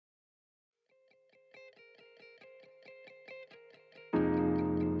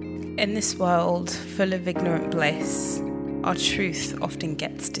In this world full of ignorant bliss, our truth often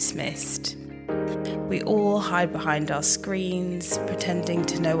gets dismissed. We all hide behind our screens, pretending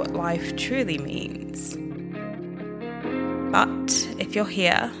to know what life truly means. But if you're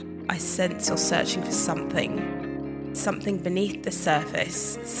here, I sense you're searching for something beneath the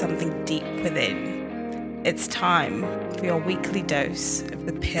surface, something deep within. It's time for your weekly dose of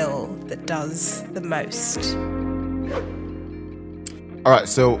the pill that does the most. All right,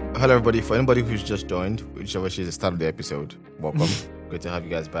 so hello everybody. For anybody who's just joined, whichever is the start of the episode, welcome. Great to have you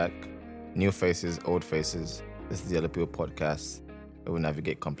guys back. New faces, old faces. This is the Other Pill podcast, where we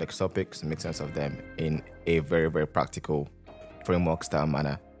navigate complex topics and make sense of them in a very, very practical framework style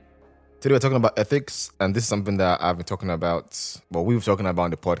manner. Today we're talking about ethics, and this is something that I've been talking about. Well, we've talking about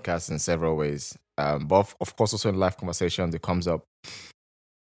on the podcast in several ways, but of course also in live conversation, it comes up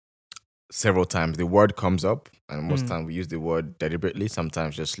several times. The word comes up, and most time we use the word deliberately,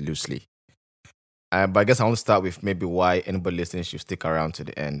 sometimes just loosely. But I guess I want to start with maybe why anybody listening should stick around to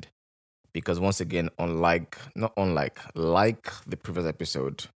the end. Because once again, like the previous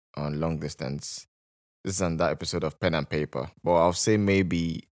episode on long distance, this is that episode of pen and paper. But I'll say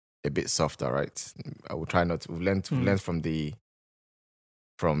maybe a bit softer, right? I will try not to. We've learned from the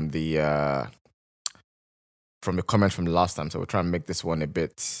comment from the last time, so we'll try and make this one a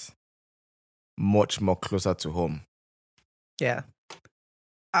bit much more closer to home. Yeah.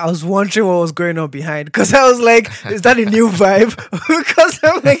 I was wondering what was going on behind because I was like, is that a new vibe? Because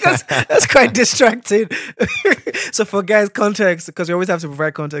I'm like, that's quite distracting. So for guys, context, because we always have to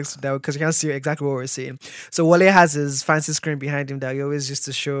provide context now because you can't see exactly what we're seeing. So Wale has his fancy screen behind him that he always used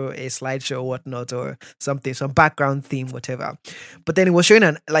to show a slideshow or whatnot or something, some background theme, whatever. But then he was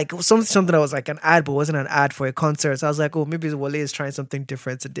showing something that was like an ad, but wasn't an ad for a concert. So I was like, oh, maybe Wale is trying something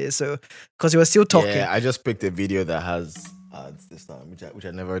different today. So because he was still talking. Yeah, I just picked a video that has ads this time, which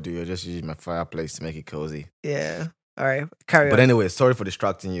I never do. I just use my fireplace to make it cozy. Yeah. All right. Carry on. But anyway, sorry for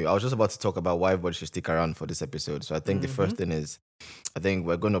distracting you. I was just about to talk about why everybody should stick around for this episode. So I think the first thing is, I think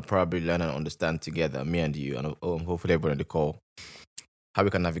we're going to probably learn and understand together, me and you, and hopefully everyone on the call, how we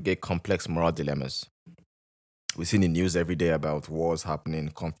can navigate complex moral dilemmas. We see in the news every day about wars happening,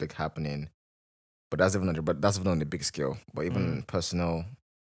 conflict happening, but that's even on the big scale. But even personal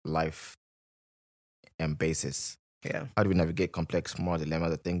life and basis. Yeah. How do we navigate complex moral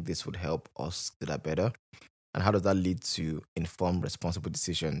dilemmas? I think this would help us do that better. And how does that lead to informed, responsible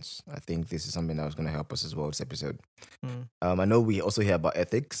decisions? I think this is something that was going to help us as well this episode. I know we also hear about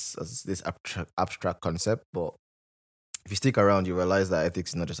ethics as this abstract concept, but if you stick around, you realize that ethics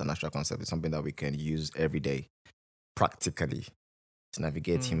is not just an abstract concept. It's something that we can use every day, practically, to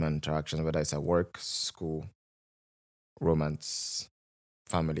navigate human interactions, whether it's at work, school, romance,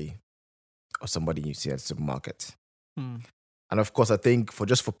 family, or somebody you see at the supermarket. And of course, I think for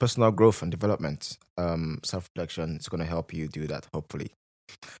personal growth and development, self-reflection is going to help you do that, hopefully.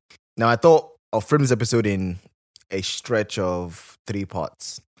 Now, I thought I'll frame this episode in a stretch of 3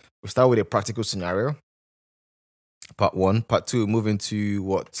 parts. We'll start with a practical scenario, part 1. Part 2, move into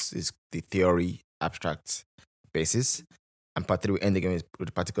what is the theory, abstract basis. And part 3, we end again with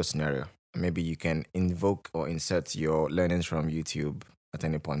a practical scenario. And maybe you can invoke or insert your learnings from YouTube at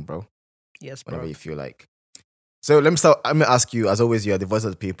any point, bro. Yes, bro. Whenever you feel like. So let me start. I'm going to ask you, as always, you're the voice of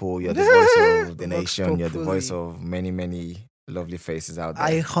the people, you're the voice of the nation, you're the voice of many, many lovely faces out there.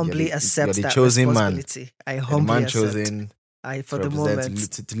 I humbly accept you're the that chosen responsibility. Man. I humbly man accept. chosen For to the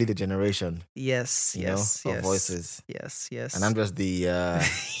moment. to lead a generation. Yes, yes, of voices. Yes, yes. And I'm just the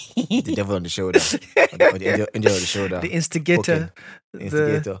devil on the shoulder, or the angel on the shoulder. The instigator. The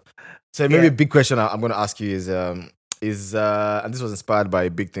instigator. So maybe a big question I'm going to ask you is, and this was inspired by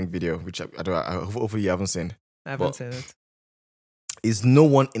a Big Think video, which I hopefully you haven't seen. I haven't seen it. Is no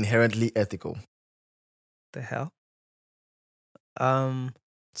one inherently ethical? The hell?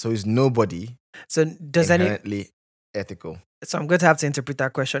 So is nobody inherently ethical? So I'm going to have to interpret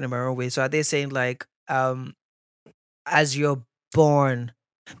that question in my own way. So are they saying like, as you're born,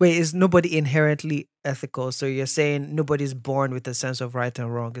 is nobody inherently ethical? So you're saying nobody's born with a sense of right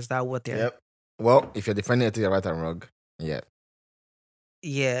and wrong. Is that what they're... Yep. Well, if you're defining ethics right and wrong, yeah.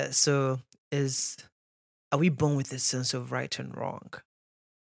 Yeah, so are we born with a sense of right and wrong?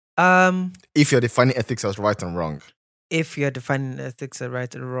 If you're defining ethics as right and wrong. If you're defining ethics as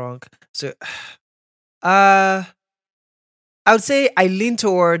right and wrong. So, I would say I lean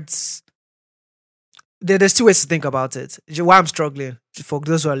towards... There's 2 ways to think about it. Why I'm struggling, for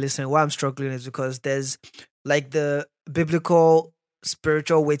those who are listening, why I'm struggling is because there's like the biblical,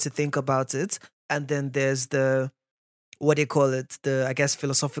 spiritual way to think about it, and then there's the, what do you call it? The, I guess,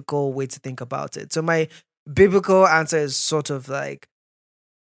 philosophical way to think about it. So my biblical answer is sort of like,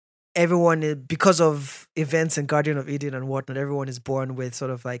 everyone is, because of events and Guardian of Eden and whatnot, everyone is born with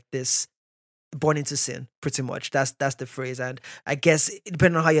sort of like this, born into sin, pretty much. That's the phrase. And I guess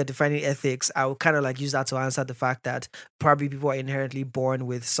depending on how you're defining ethics, I would kind of like use that to answer the fact that probably people are inherently born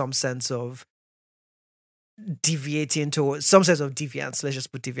with some sense of deviating towards some sense of deviance. Let's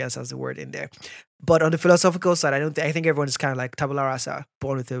just put deviance as the word in there. But on the philosophical side, I think everyone is kind of like tabula rasa,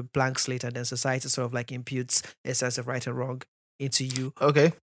 born with a blank slate, and then society sort of like imputes a sense of right and wrong into you.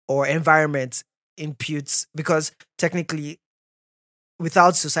 Okay. Or environment imputes, because technically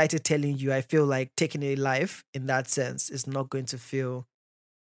without society telling you, I feel like taking a life in that sense is not going to feel,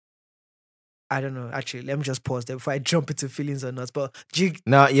 I don't know. Actually, let me just pause there before I jump into feelings or not. But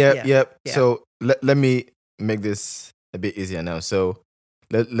yeah. So let me make this a bit easier now. So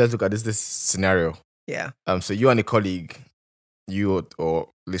let's look at this scenario. Yeah. So you and a colleague, you or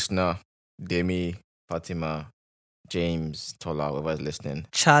listener, Demi, Fatima, James, Tola, whoever's listening,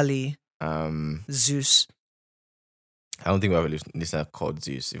 Charlie, Zeus. I don't think we have a listener called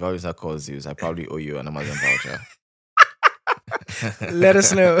Zeus. If I have a listener called Zeus, I probably owe you an Amazon voucher. Let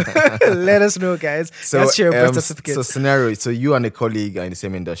us know. Let us know, guys. So, that's your birth certificate. So scenario. So you and a colleague are in the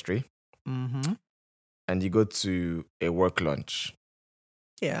same industry. Mm-hmm. And you go to a work lunch.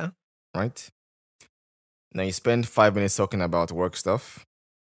 Yeah. Right? Now you spend 5 minutes talking about work stuff.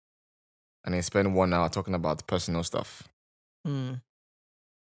 And then you spend 1 hour talking about personal stuff.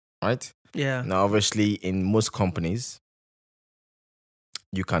 Right? Yeah. Now, obviously, in most companies,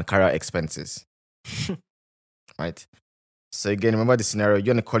 you can carry out expenses. Right? So again, remember the scenario.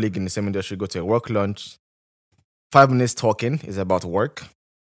 You and a colleague in the same industry go to a work lunch. 5 minutes talking is about work.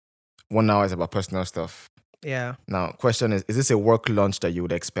 1 hour is about personal stuff. Yeah. Now, question is this a work lunch that you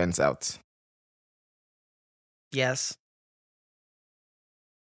would expense out? Yes.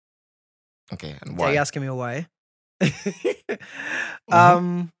 Okay, and why? Are you asking me why?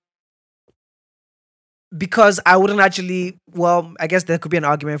 Because I wouldn't actually, well, I guess there could be an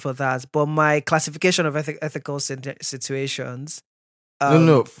argument for that, but my classification of ethical situations.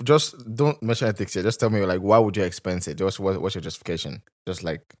 No, just don't mention ethics here. Just tell me, like, why would you expense it? Just what's your justification? Just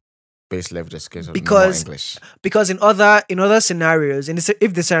like base level justification. Because in other scenarios,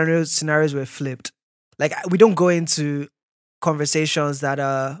 if the scenarios were flipped, like we don't go into conversations that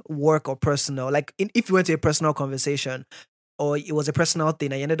are work or personal. Like if you went to a personal conversation, or it was a personal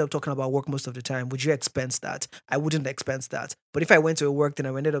thing and you ended up talking about work most of the time, would you expense that? I wouldn't expense that. But if I went to a work thing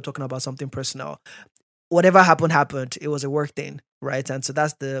and I ended up talking about something personal, whatever happened. It was a work thing, right? And so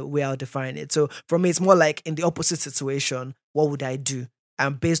that's the way I'll define it. So for me, it's more like in the opposite situation, what would I do?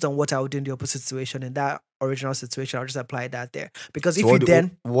 And based on what I would do in the opposite situation, in that original situation, I'll just apply that there. Because if what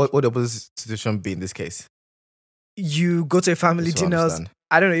would the opposite situation be in this case? You go to a family dinner.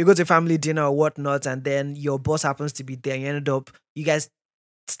 I don't know, you go to a family dinner or whatnot, and then your boss happens to be there, and you guys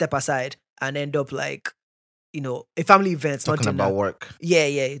step aside and end up like, a family event, talking not dinner. About work.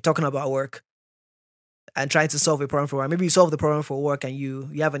 Yeah, talking about work. And trying to solve a problem for work. Maybe you solve the problem for work and you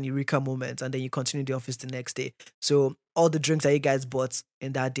have an eureka moment, and then you continue the office the next day. So all the drinks that you guys bought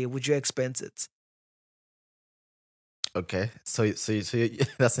in that day, would you expense it? Okay, so that's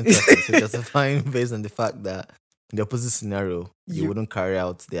interesting. So justifying based on the fact that in the opposite scenario, you wouldn't carry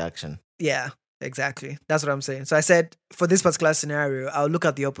out the action. Yeah, exactly. That's what I'm saying. So I said for this particular scenario, I'll look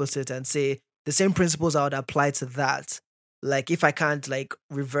at the opposite and say the same principles I would apply to that. Like if I can't like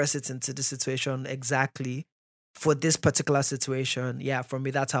reverse it into the situation exactly for this particular situation, yeah, for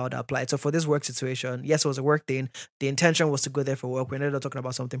me, that's how I'd apply it. So for this work situation, yes, it was a work thing. The intention was to go there for work. We ended up talking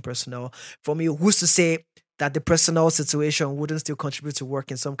about something personal. For me, who's to say that the personal situation wouldn't still contribute to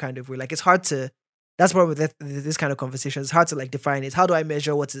work in some kind of way? Like it's hard to, that's why with this kind of conversation, it's hard to like define it. How do I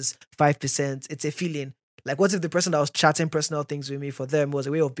measure what is 5%? It's a feeling. Like what if the person that was chatting personal things with me, for them was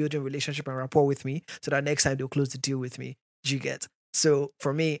a way of building relationship and rapport with me, so that next time they'll close the deal with me. Do you get? So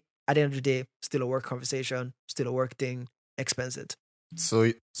for me, at the end of the day, still a work conversation, still a work thing, expense it.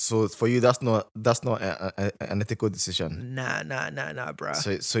 So for you, that's not an ethical decision. Nah, bro.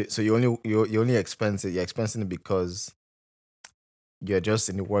 So you only expense it. You're expensing it because you're just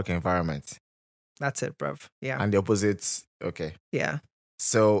in the work environment. That's it, bruv. Yeah. And the opposite, okay. Yeah.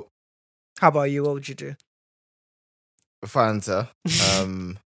 So, how about you? What would you do? If I answer,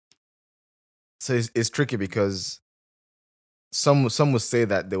 so it's tricky because some would say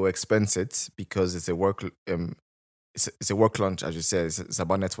that they will expense it because it's a work it's a work lunch, as you said. It's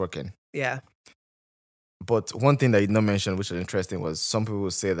about networking. Yeah. But one thing that you did not mention, which was interesting, was some people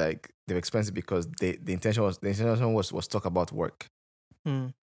will say like they expense it because the intention was talk about work.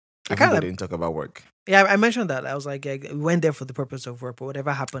 I didn't talk about work. Yeah, I mentioned that. I was like, we went there for the purpose of work, but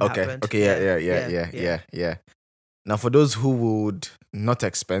whatever happened, happened. Okay, yeah. Now, for those who would not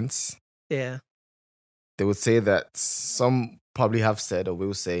expense, Yeah. they would say that some probably have said, or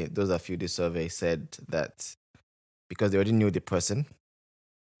will say, those a few this survey said that because they already knew the person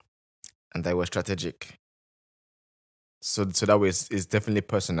and they were strategic. So that way it's definitely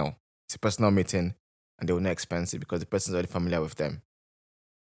personal. It's a personal meeting and they will not expense it because the person's already familiar with them.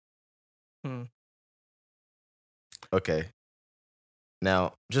 Hmm. Okay.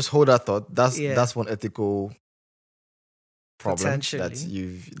 Now, just hold that thought. That's one ethical problem that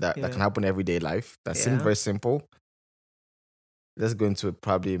Potentially. that can happen in everyday life. That seems Yeah. very simple. Let's go into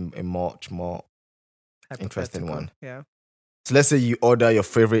probably a much more interesting Hypothetical. one. Yeah. So let's say you order your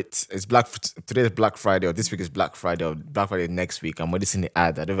favorite. It's today is Black Friday, or this week is Black Friday, or Black Friday next week. I'm already seeing the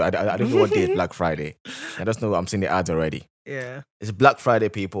ad. I don't know what day is Black Friday. I just know I'm seeing the ads already. Yeah. It's Black Friday,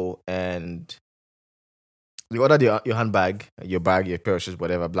 people, and you ordered your handbag, your bag, your pair of shoes,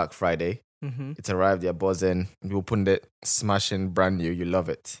 whatever. Black Friday. Mm-hmm. It's arrived. You're buzzing. You opened it, smashing, brand new. You love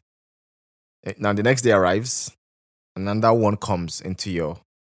it. Now the next day arrives, and then that one comes into your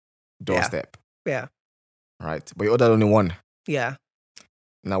doorstep. Yeah. Right, but you ordered only one. Yeah.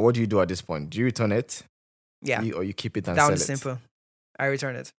 Now, what do you do at this point? Do you return it? Yeah. Or you keep it and Down sell to it? simple. I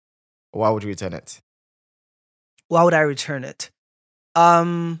return it. Why would you return it? Why would I return it?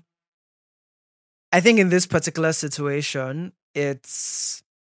 I think in this particular situation, it's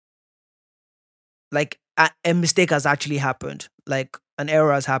like a mistake has actually happened. Like an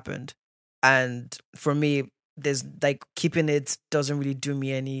error has happened. And for me, there's like keeping it doesn't really do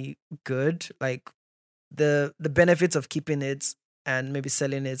me any good. Like the benefits of keeping it and maybe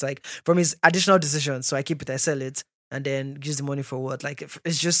selling it, like for me, it's additional decisions. So I keep it, I sell it, and then use the money for what? Like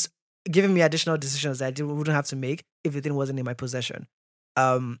it's just giving me additional decisions that wouldn't have to make if the thing wasn't in my possession.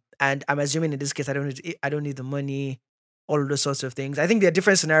 And I'm assuming in this case, I don't need the money, all of those sorts of things. I think there are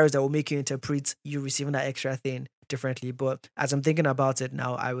different scenarios that will make you interpret you receiving that extra thing differently. But as I'm thinking about it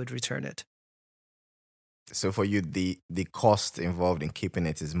now, I would return it. So for you, the cost involved in keeping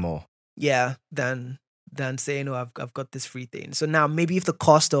it is more. Yeah, than saying, "Oh, I've got this free thing." So now maybe if the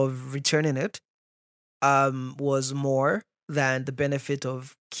cost of returning it was more than the benefit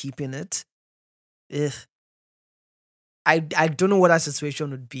of keeping it, ugh, I don't know what that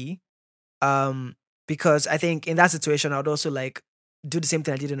situation would be. Because I think in that situation I would also like do the same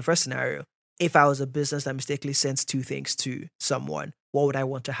thing I did in the first scenario. If I was a business that mistakenly sends two things to someone, what would I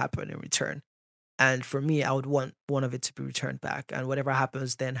want to happen in return? And for me, I would want one of it to be returned back, and whatever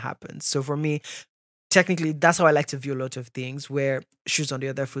happens then happens. So for me, technically, that's how I like to view a lot of things. Where shoes on the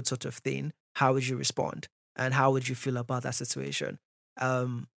other foot, sort of thing. How would you respond, and how would you feel about that situation?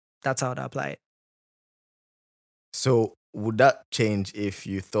 That's how I apply it. So would that change if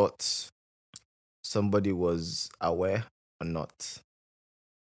you thought somebody was aware or not?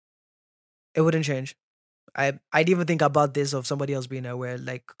 It wouldn't change. I'd even think about this of somebody else being aware,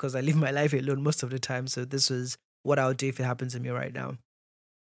 like because I live my life alone most of the time. So this is what I would do if it happens to me right now.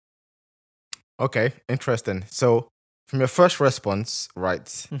 Okay, interesting. So from your first response, right,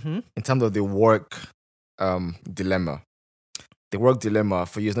 Mm-hmm. in terms of the work dilemma, the work dilemma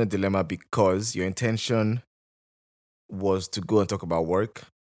for you is not a dilemma because your intention was to go and talk about work,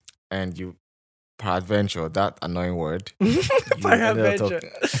 and you, peradventure, that annoying word, you ended up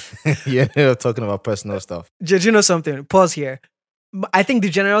you ended up talking about personal stuff. Did you know something? Pause here. I think the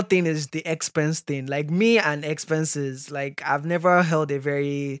general thing is the expense thing. Like me and expenses, like I've never held a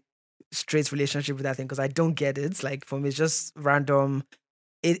very straight relationship with that thing because I don't get it. Like for me, it's just random.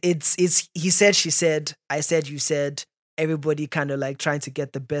 It's he said, she said, I said, you said. Everybody kind of like trying to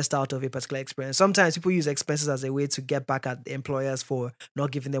get the best out of a particular experience. Sometimes people use expenses as a way to get back at the employers for not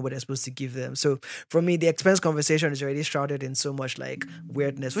giving them what they're supposed to give them. So for me, the expense conversation is already shrouded in so much like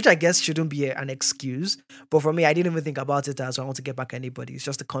weirdness, which I guess shouldn't be an excuse. But for me, I didn't even think about it as I want to get back at anybody. It's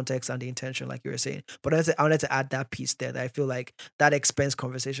just the context and the intention, like you were saying. But I wanted to add that piece there that I feel like that expense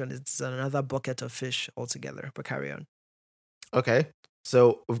conversation is another bucket of fish altogether. But carry on. Okay.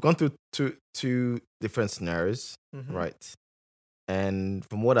 So we've gone through two different scenarios, Mhm. right? And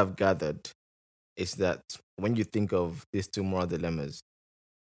from what I've gathered, is that when you think of these two moral dilemmas,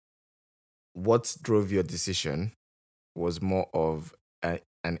 what drove your decision was more of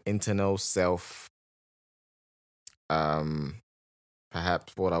an internal self,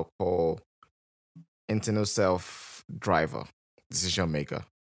 perhaps what I'll call internal self driver, decision maker.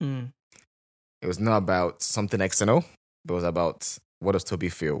 Mm. It was not about something external, but it was about what does Toby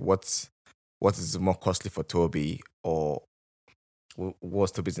feel? What is more costly for Toby, or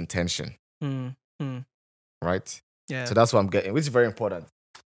what's Toby's intention? Mm. Mm. Right? Yeah. So that's what I'm getting, which is very important.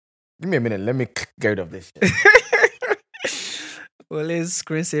 Give me a minute. Let me get rid of this shit. Well, his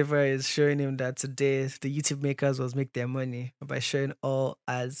screensaver is showing him that today the YouTube makers was make their money by showing all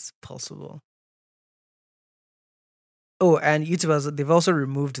as possible. Oh, and YouTubers, they've also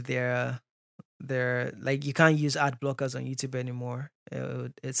removed their like you can't use ad blockers on YouTube anymore.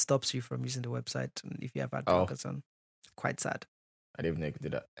 It stops you from using the website if you have ad Oh. blockers on. Quite sad. I didn't even know you could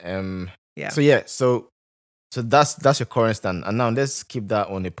do that. Yeah. So that's your current stand. And now let's keep that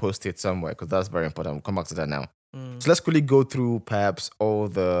on a post-it somewhere because that's very important. We'll come back to that now. So let's quickly go through perhaps all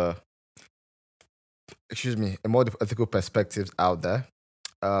the more ethical perspectives out there.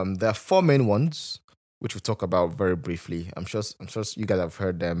 There are 4 main ones which we'll talk about very briefly. I'm sure you guys have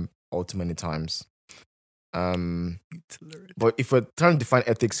heard them all too many times. But if we're trying to define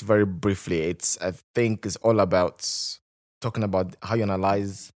ethics very briefly, I think it's all about talking about how you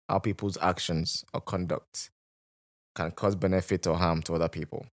analyze how people's actions or conduct can cause benefit or harm to other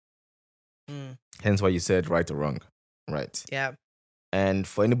people. Hence why you said right or wrong, right? Yeah. And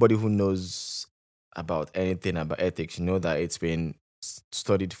for anybody who knows about anything about ethics, you know that it's been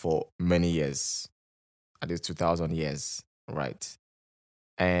studied for many years, at least 2,000 years, right?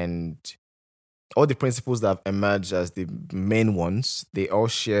 And all the principles that have emerged as the main ones, they all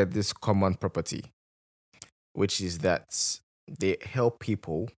share this common property, which is that they help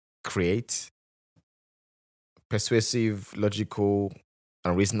people create persuasive, logical,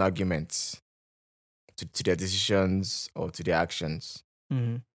 and reasoned arguments to their decisions or to their actions,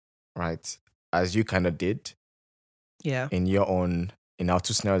 right? As you kind of did, in our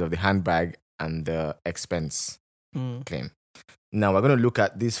 2 scenarios of the handbag and the expense claim. Now we're going to look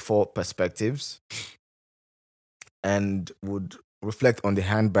at these 4 perspectives and would reflect on the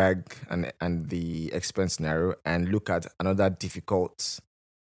handbag and the expense scenario and look at another difficult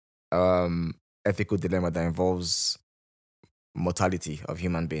ethical dilemma that involves mortality of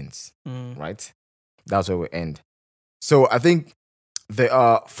human beings, right? That's where we end. So I think there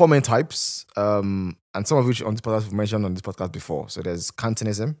are 4 main types, and some of which on this podcast we've mentioned on this podcast before. So there's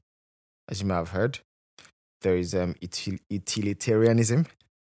Kantianism, as you may have heard. There is utilitarianism,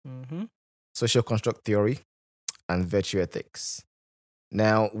 social construct theory, and virtue ethics.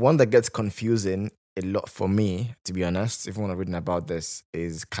 Now, one that gets confusing a lot for me, to be honest, if you want to read about this,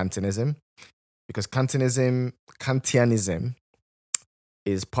 is Kantianism. Because Kantianism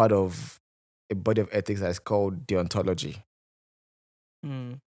is part of a body of ethics that is called deontology.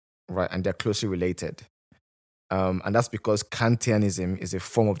 Right, and they're closely related. And that's because Kantianism is a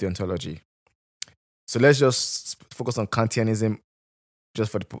form of deontology. So let's just focus on Kantianism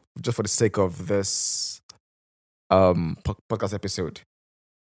just for the sake of this podcast episode.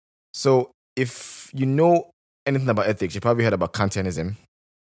 So if you know anything about ethics, you probably heard about Kantianism,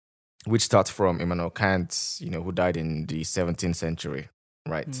 which starts from Immanuel Kant, who died in the 17th century,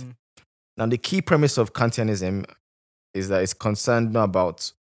 right? Now, the key premise of Kantianism is that it's concerned not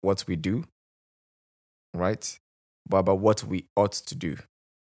about what we do, right? But about what we ought to do.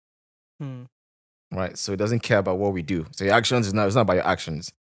 Right? So it doesn't care about what we do. So your actions it's not about your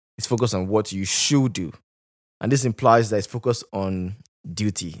actions. It's focused on what you should do. And this implies that it's focused on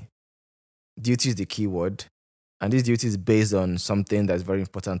duty. Duty is the key word. And this duty is based on something that's very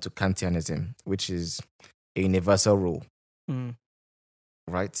important to Kantianism, which is a universal rule.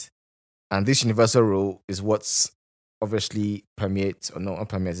 Right? And this universal rule is what's obviously permeates, or not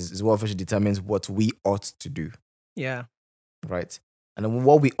permeates, is what obviously determines what we ought to do. Yeah. Right? And then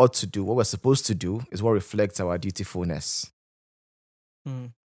what we ought to do, what we're supposed to do, is what reflects our dutifulness.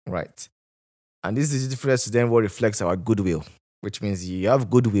 Right? And this is different to then what reflects our goodwill, which means you have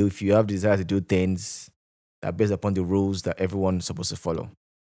goodwill if you have desire to do things that are based upon the rules that everyone's supposed to follow.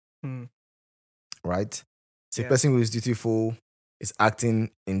 Right? So a person who is dutiful is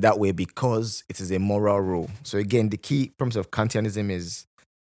acting in that way because it is a moral rule. So again, the key premise of Kantianism is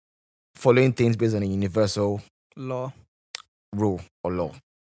following things based on a universal law, rule or law.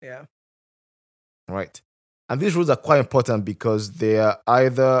 Yeah. Right. And these rules are quite important because they are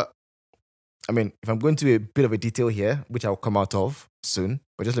either, if I'm going to a bit of a detail here, which I'll come out of soon,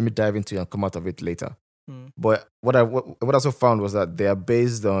 but just let me dive into it and come out of it later. But what I also found was that they are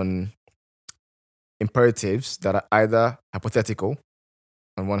based on imperatives that are either hypothetical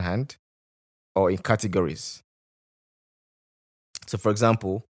on one hand or in categories. So for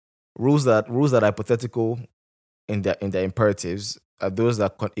example, rules that are hypothetical in their imperatives are those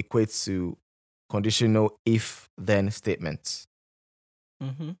that equate to conditional if-then statements.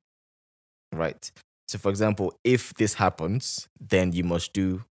 Right. So for example, if this happens, then you must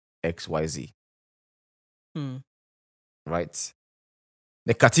do X, Y, Z. Right.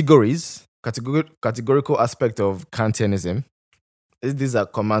 The categorical aspect of Kantianism, these are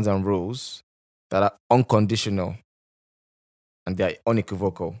commands and rules that are unconditional and they are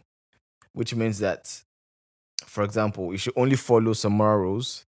unequivocal, which means that, for example, you should only follow some moral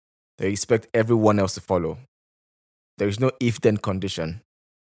rules that you expect everyone else to follow. There is no if-then condition.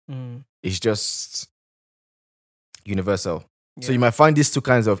 It's just universal. Yeah. So you might find these two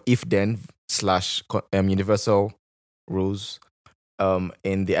kinds of if-then / universal rules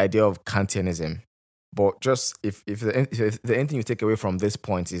in the idea of Kantianism. But just if the anything you take away from this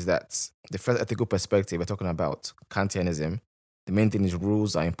point is that the first ethical perspective we're talking about, Kantianism, the main thing is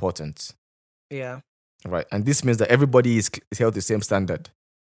rules are important. Yeah. Right. And this means that everybody is held to the same standard.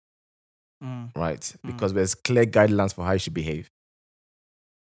 Right. Because there's clear guidelines for how you should behave.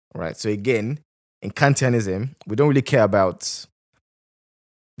 Right. So again, in Kantianism, we don't really care about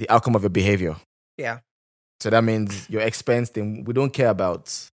the outcome of your behavior. Yeah. So that means your expense thing, we don't care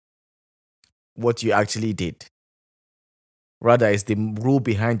about what you actually did. Rather, it's the rule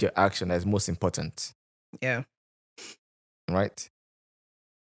behind your action that is most important. Yeah. Right?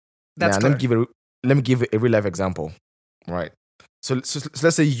 That's now, clear. let me give a real life example. Right. So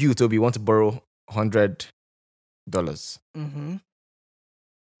let's say you, Toby, want to borrow $100.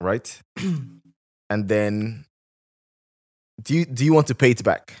 Right? And then do you want to pay it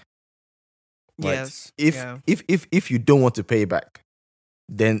back? Right? Yes. If you don't want to pay it back,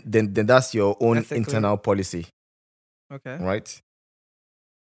 then that's your own Ethically. internal policy. Okay. Right?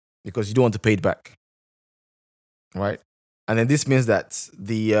 Because you don't want to pay it back. Right? And then this means that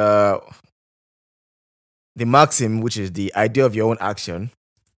the maxim, which is the idea of your own action,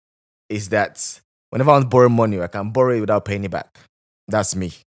 is that whenever I want to borrow money, I can borrow it without paying it back. That's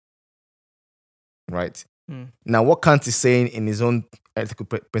me. Right? Now, what Kant is saying in his own ethical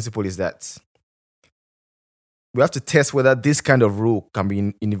principle is that we have to test whether this kind of rule can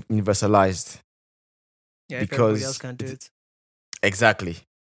be universalized. Yeah, because if everybody else can do it. Exactly.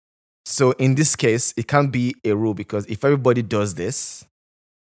 So in this case, it can't be a rule because if everybody does this,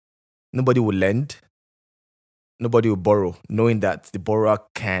 nobody will lend, nobody will borrow, knowing that the borrower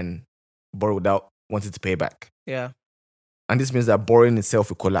can borrow without wanting to pay back. Yeah. And this means that borrowing itself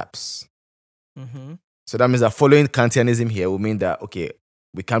will collapse. So that means that following Kantianism here will mean that, okay,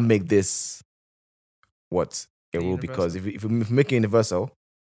 we can't make this a rule, because if we make it universal,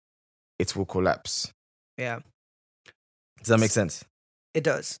 it will collapse. Yeah. Does that make sense? It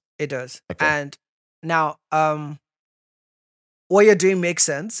does. Okay. And now, what you're doing makes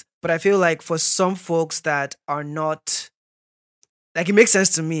sense, but I feel like for some folks that are not, like, it makes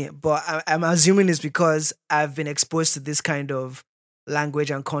sense to me, but I'm assuming it's because I've been exposed to this kind of language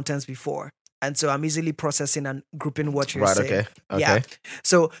and contents before. And so I'm easily processing and grouping what you're saying. Okay. Yeah.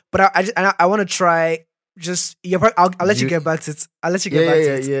 So, but I want to try. I'll let you get back to it. I'll let you get back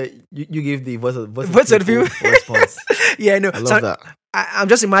to it. Yeah. You give the voice of people response. Yeah, I know. I love that. I'm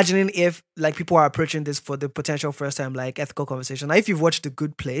just imagining if, like, people are approaching this for the potential first time, like, ethical conversation. Now, if you've watched The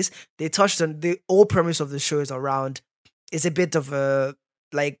Good Place, they touched on the whole premise of the show is around. It's a bit of a,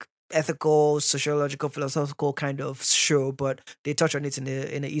 like, ethical, sociological, philosophical kind of show, but they touch on it in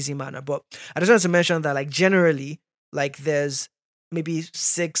an easy manner. But I just wanted to mention that, like, generally, like, there's maybe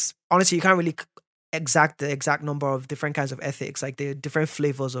 6. Honestly, you can't really the exact number of different kinds of ethics, like the different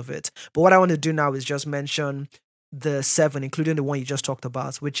flavors of it. But what I want to do now is just mention the 7, including the one you just talked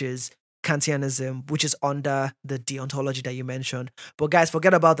about, which is Kantianism, which is under the deontology that you mentioned. But guys,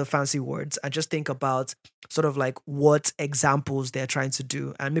 forget about the fancy words and just think about sort of like what examples they're trying to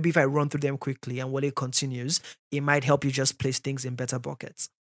do. And maybe if I run through them quickly and what it continues, it might help you just place things in better buckets.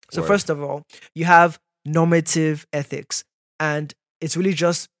 So first of all, you have normative ethics, and it's really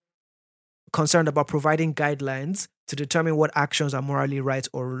just concerned about providing guidelines to determine what actions are morally right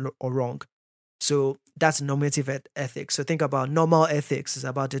or wrong. So that's normative ethics. So think about normal ethics is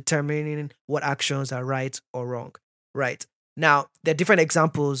about determining what actions are right or wrong. Right. Now, there are different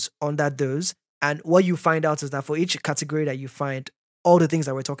examples under those. And what you find out is that for each category that you find, all the things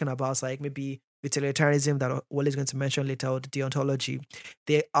that we're talking about, like maybe utilitarianism that Wale is going to mention later, or the deontology,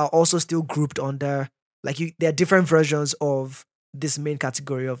 they are also still grouped under, like, there are different versions of this main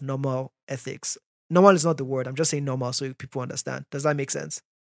category of normal ethics. Normal is not the word. I'm just saying normal so people understand. Does that make sense?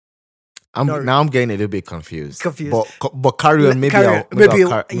 I'm getting a little bit confused. But carry on. Maybe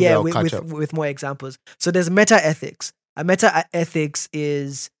I'll catch up with more examples. So there's meta ethics. A meta ethics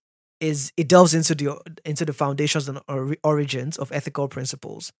is it delves into the foundations and origins of ethical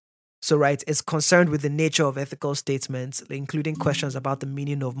principles. So, right, it's concerned with the nature of ethical statements, including questions about the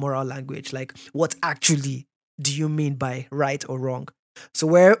meaning of moral language, like what actually do you mean by right or wrong? So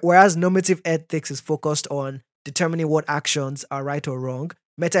whereas normative ethics is focused on determining what actions are right or wrong,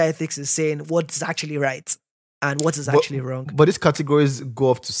 meta-ethics is saying what's actually right and what is actually wrong. But these categories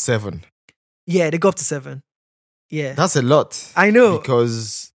go up to 7. Yeah, they go up to 7. Yeah. That's a lot. I know.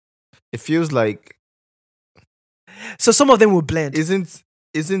 Because it feels like So some of them will blend. isn't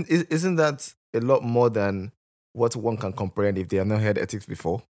that a lot more than what one can comprehend if they have not heard ethics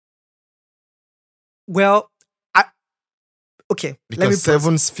before? Well, okay. Let me Because pause.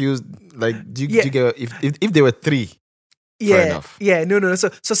 sevens feels like do you Yeah. get if there were three, fair enough. Yeah, no. So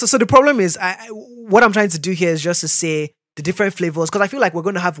the problem is, what I'm trying to do here is just to say the different flavors, because I feel like we're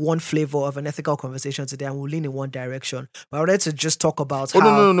going to have one flavor of an ethical conversation today, and we'll lean in one direction. But I wanted to just talk about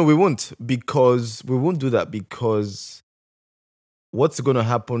how. No, we won't, because we won't do that, because what's going to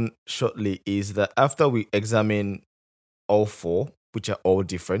happen shortly is that after we examine all four, which are all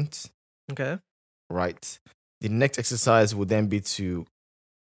different, Okay. right? The next exercise will then be to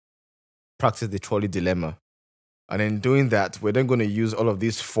practice the trolley dilemma. And in doing that, we're then going to use all of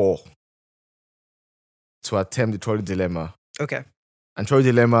these four to attempt the trolley dilemma. Okay. And trolley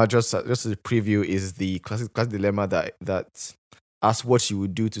dilemma, just as a preview, is the classic dilemma that asks what you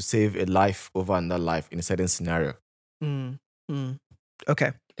would do to save a life over another life in a certain scenario.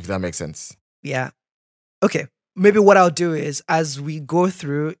 Okay. If that makes sense. Yeah. Okay. Maybe what I'll do is, as we go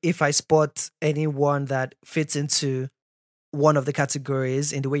through, if I spot anyone that fits into one of the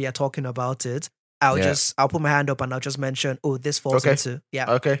categories in the way you're talking about it, I'll put my hand up and I'll just mention, oh, this falls into.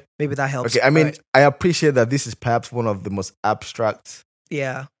 Yeah. Okay. Maybe that helps. Okay. I mean, right. I appreciate that this is perhaps one of the most abstract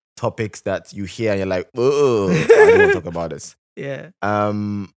topics that you hear and you're like, oh, I don't want to talk about this. Yeah.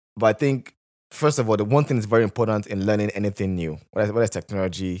 But I think, first of all, the one thing that's very important in learning anything new, whether it's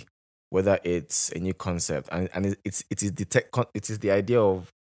technology, whether it's a new concept, and it is the idea of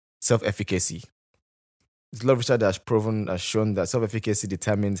self-efficacy. There's a lot of research that has shown that self-efficacy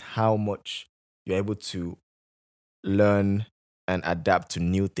determines how much you're able to learn and adapt to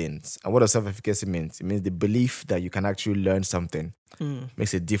new things. And what does self-efficacy mean? It means the belief that you can actually learn something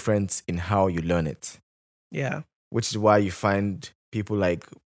makes a difference in how you learn it. Yeah. Which is why you find people like,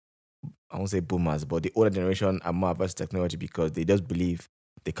 I won't say boomers, but the older generation are more advanced technology because they just believe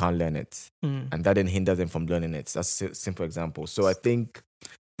they can't learn it. And that then hinders them from learning it. That's a simple example. So I think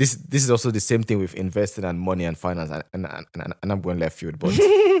this is also the same thing with investing and money and finance. And I'm going left field. But,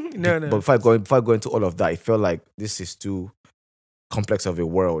 no. But before I go into all of that, I felt like this is too complex of a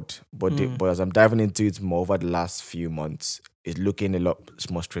world. But as I'm diving into it more over the last few months, it's looking a lot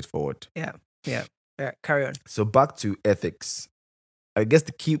more straightforward. Yeah. Carry on. So back to ethics. I guess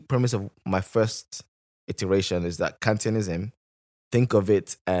the key premise of my first iteration is that Kantianism, think of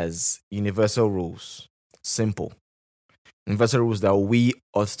it as universal rules. Simple. Universal rules that we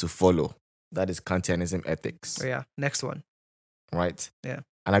ought to follow. That is Kantianism ethics. Oh, yeah. Next one. Right? Yeah.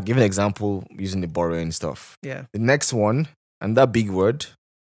 And I'll give an example using the borrowing stuff. Yeah. The next one, and that big word,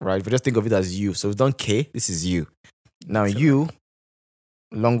 right? If you just think of it as you. So we've done K, this is you. Now you,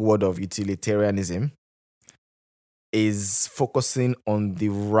 long word of utilitarianism, is focusing on the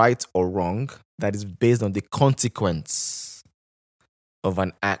right or wrong that is based on the consequence of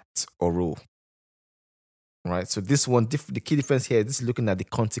an act or rule. Right? So this one, the key difference here, this is looking at the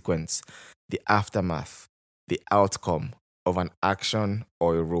consequence, the aftermath, the outcome of an action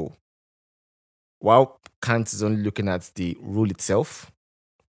or a rule. While Kant is only looking at the rule itself,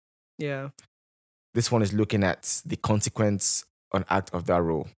 this one is looking at the consequence on act of that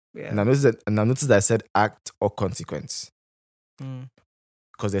rule. Yeah. And I noticed that I said act or consequence.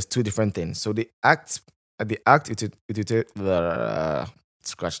 Because there's two different things. So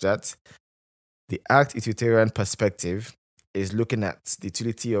scratch that. The act utilitarian perspective is looking at the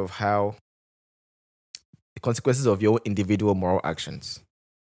utility of how the consequences of your individual moral actions.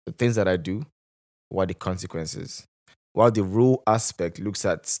 The things that I do, what are the consequences? While the rule aspect looks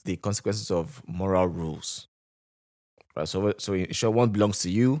at the consequences of moral rules. Right, so in short, one belongs to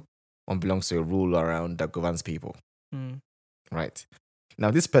you, one belongs to a rule around that governs people. Right. Now,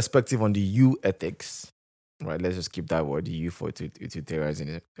 this perspective on the you ethics, right? Let's just keep that word, the you for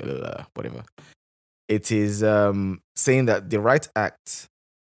utilitarianism, whatever. It is saying that the right act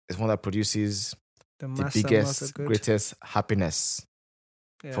is one that produces the biggest, greatest happiness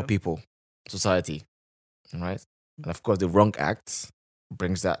for people, society, right? And of course, the wrong act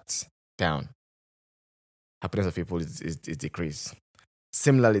brings that down. Happiness of people is decreased.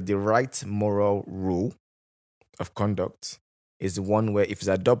 Similarly, the right moral rule of conduct is the one where, if it's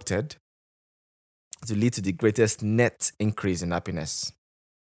adopted, it will lead to the greatest net increase in happiness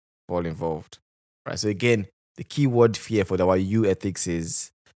for all involved. Right. So again, the key word here for our U ethics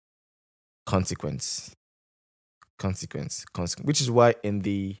is consequence. Consequence. Which is why in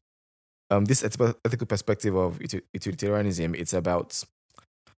the this ethical perspective of utilitarianism, it's about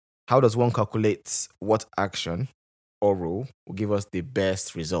how does one calculate what action or rule will give us the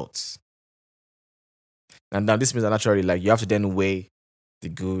best results. And now this means that naturally, like, you have to then weigh the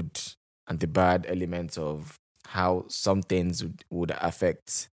good and the bad elements of how some things would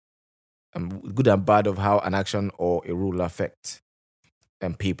affect, good and bad of how an action or a rule affect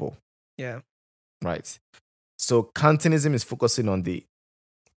people, Yeah. right? So Kantianism is focusing on the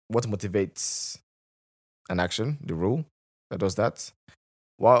what motivates an action, the rule that does that,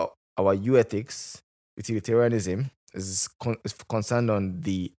 while our ethics, utilitarianism, is concerned on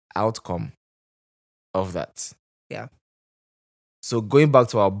the outcome of that. Yeah. So going back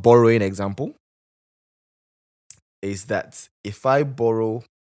to our borrowing example, is that if I borrow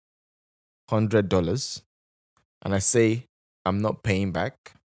 $100 and I say I'm not paying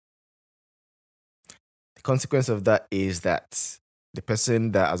back, the consequence of that is that the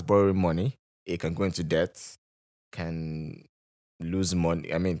person that has borrowed money, it can go into debt, can lose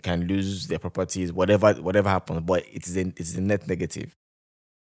money. I mean, can lose their properties, whatever happens. But it's a net negative,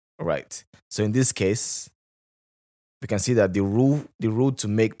 right? So in this case, we can see that the rule to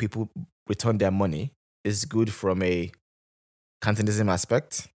make people return their money is good from a Kantianism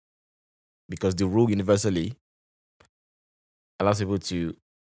aspect, because the rule universally allows people to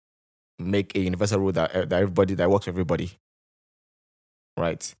make a universal rule that works for everybody,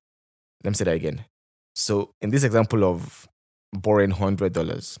 right? Let me say that again. So in this example of borrowing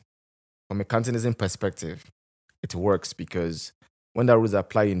 $100, from a Kantianism perspective, it works because when that rule is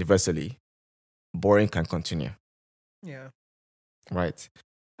applied universally, borrowing can continue, Yeah. right?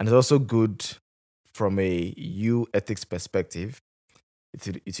 And it's also good from a ethics perspective,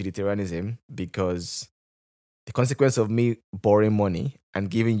 utilitarianism, because the consequence of me borrowing money and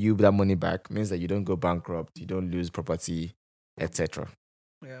giving you that money back means that you don't go bankrupt, you don't lose property, etc.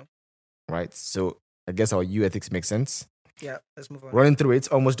 Yeah. Right? So I guess our ethics makes sense. Yeah. Let's move on. Running through it,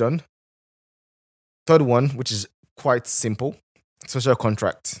 almost done. Third one, which is quite simple, social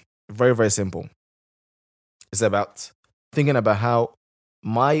contract. Very, very simple. It's about thinking about how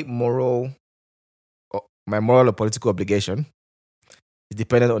my moral or political obligation is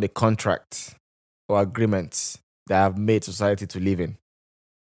dependent on a contract or agreement that I've made society to live in.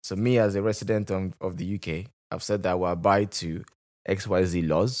 So me as a resident of the UK, I've said that I will abide to XYZ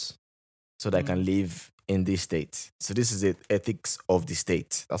laws so that I can live in this state. So this is the ethics of the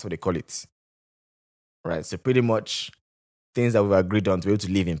state. That's what they call it. Right. So pretty much things that we've agreed on to be able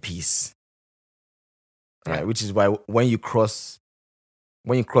to live in peace. Right. Yeah. Which is why when you cross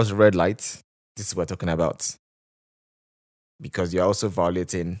the red light, this is what we're talking about. Because you're also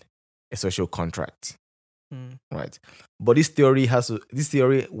violating a social contract. Right. But this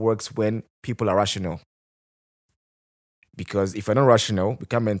theory works when people are rational. Because if we're not rational, we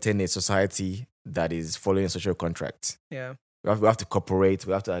can't maintain a society that is following a social contract. Yeah. We have to cooperate,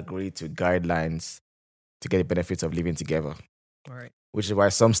 we have to agree to guidelines to get the benefits of living together. All right. Which is why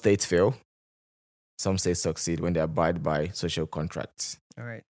some states fail, some states succeed when they abide by social contracts. All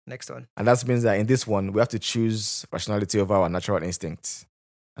right. Next one. And that means that in this one, we have to choose rationality over our natural instincts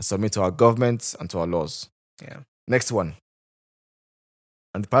and submit to our governments and to our laws. Yeah. Next one,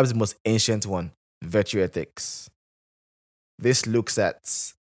 and perhaps the most ancient one, virtue ethics. This looks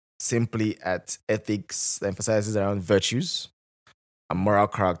simply at ethics that emphasizes around virtues and moral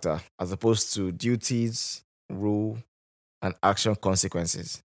character, as opposed to duties, rule, and action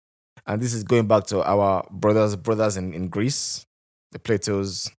consequences. And this is going back to our brothers in Greece, the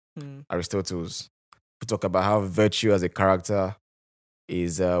Plato's, Aristotle's, who talk about how virtue as a character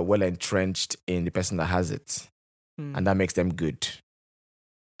is well entrenched in the person that has it, and that makes them good.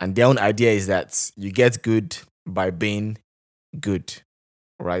 And their own idea is that you get good by being good,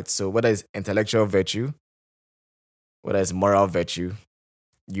 right? So whether it's intellectual virtue, whether it's moral virtue,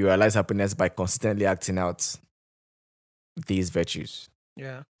 you realize happiness by consistently acting out these virtues.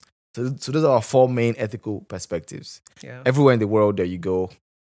 Yeah. So those are our four main ethical perspectives. Yeah. Everywhere in the world that you go,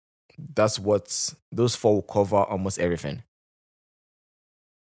 those four will cover almost everything.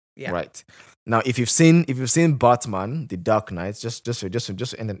 Yeah. Right. Now, if you've seen Batman, The Dark Knight, just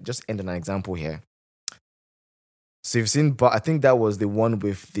end an example here. So you've seen, I think that was the one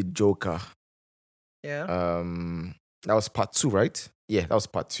with the Joker. Yeah. That was part 2, right? Yeah, that was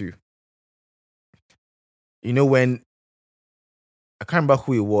part 2. You know, when I can't remember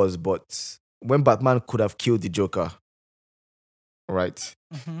who it was, but when Batman could have killed the Joker, right?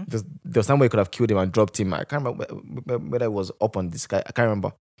 There was some way he could have killed him and dropped him. I can't remember whether it was up on the sky. I can't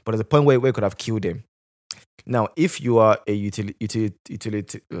remember. But there's a point where he could have killed him. Now, if you are a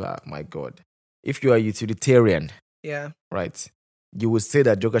if you are a utilitarian, Yeah. right, you would say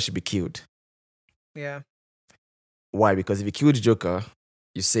that Joker should be killed. Yeah. Why? Because if you kill the Joker,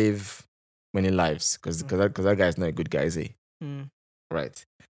 you save many lives. Because that guy is not a good guy, is he? Right.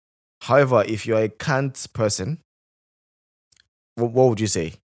 However, if you're a can't person, what would you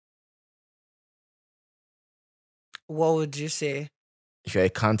say? What would you say? If you're a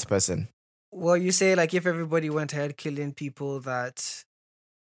can't person, Well, you say like if everybody went ahead killing people that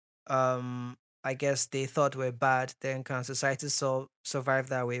I guess they thought were bad, then can society survive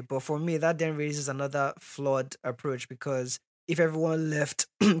that way? But for me, that then raises another flawed approach, because if everyone left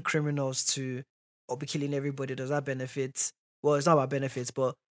criminals to or be killing everybody, does that benefit? Well, it's not about benefits,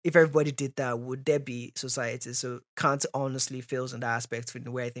 but if everybody did that, would there be society? So can't honestly fails in that aspect from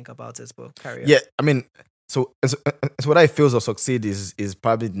the way I think about it. But carry on. yeah, I mean, so what I feel or succeed is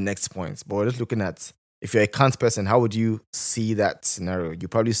probably the next point. But we're just looking at, if you're a can't person, how would you see that scenario? You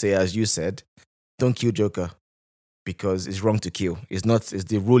probably say, as you said, don't kill Joker because it's wrong to kill. It's not. It's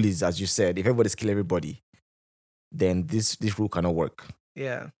the rule is, as you said, if everybody's kill everybody, then this rule cannot work.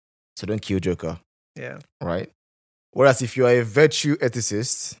 Yeah. So don't kill Joker, Yeah. right? Whereas if you are a virtue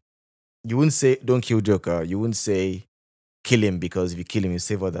ethicist, you wouldn't say don't kill Joker. You wouldn't say kill him because if you kill him, you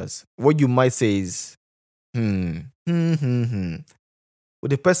save others. What you might say is, With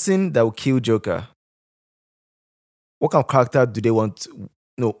the person that will kill Joker, what kind of character do they want?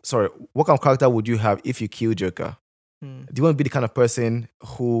 What kind of character would you have if you kill Joker? Do you want to be the kind of person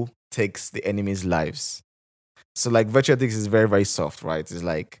who takes the enemy's lives? So like virtue ethics is very, very soft, right? It's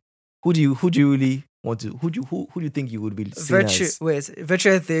like, who do you really want to? Who do you think you would be seen as? Virtue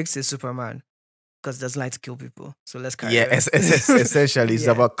ethics is Superman because he doesn't like to kill people. So let's carry on. Essentially, it's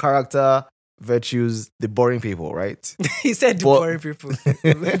about character, virtues, the boring people, right? He said the boring people.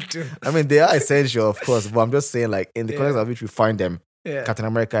 I mean, they are essential, of course, but I'm just saying, like, in the context of which we find them, Captain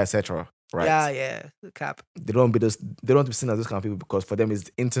America, etc. Right? Yeah, Cap. They don't be seen as those kind of people because for them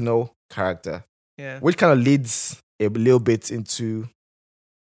it's internal character. Yeah. Which kind of leads a little bit into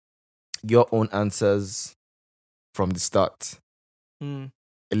your own answers from the start. A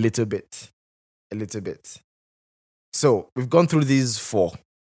little bit. So we've gone through these 4.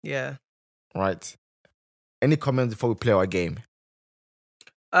 Yeah. Right. Any comments before we play our game?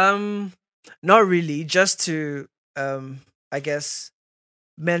 Not really. Just to I guess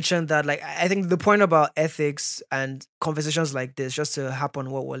mention that, like, I think the point about ethics and conversations like this, just to happen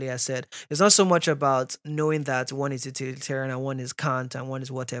what Wale has said, it's not so much about knowing that one is utilitarian and one is can't and one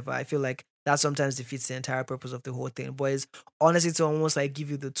is whatever. I feel like that sometimes defeats the entire purpose of the whole thing. But it's honestly to almost like give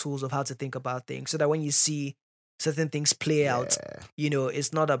you the tools of how to think about things, so that when you see certain things play out,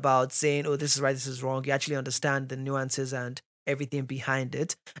 it's not about saying, oh, this is right, this is wrong. You actually understand the nuances and everything behind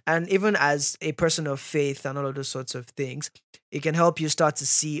it. And even as a person of faith and all of those sorts of things, it can help you start to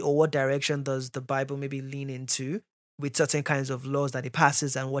see, what direction does the Bible maybe lean into with certain kinds of laws that it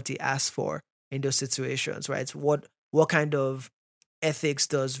passes and what it asks for in those situations, right? What kind of ethics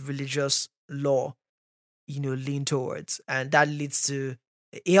does religious law, lean towards? And that leads to,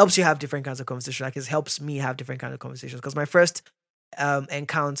 it helps you have different kinds of conversations. Like, it helps me have different kinds of conversations, because my first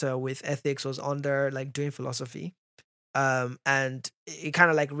encounter with ethics was under like doing philosophy. And it kind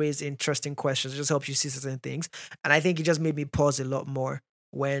of like raised interesting questions. It just helps you see certain things. And I think it just made me pause a lot more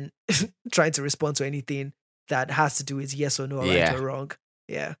when trying to respond to anything that has to do with yes or no, right or wrong.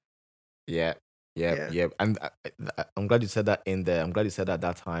 Yeah. And I'm glad you said that in there. I'm glad you said that at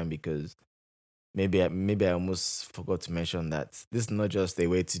that time, because maybe I almost forgot to mention that this is not just a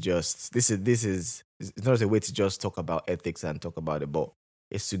way to just it's not just a way to just talk about ethics and talk about it, but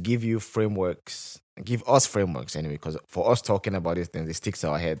it's to give you frameworks, give us frameworks anyway, because for us talking about these things, it sticks to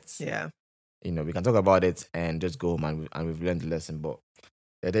our heads. Yeah. We can talk about it and just go home and we've learned the lesson. But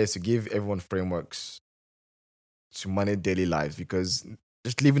the idea is to give everyone frameworks to manage daily lives, because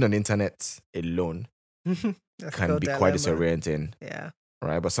just living on the internet alone can be quite disorienting. Yeah.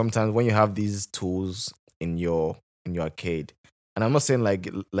 Right. But sometimes when you have these tools in your arcade, and I'm not saying like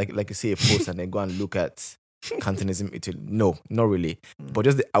you see a post and then go and look at Cantonism, no, not really. But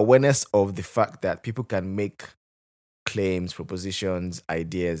just the awareness of the fact that people can make claims, propositions,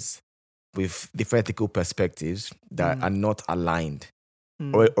 ideas with different ethical perspectives that are not aligned,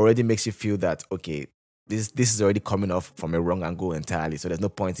 already makes you feel that, okay, this is already coming off from a wrong angle entirely. So there's no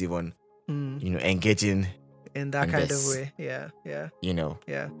point even engaging in that kind of way. Yeah.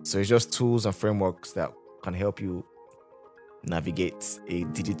 So it's just tools and frameworks that can help you navigate a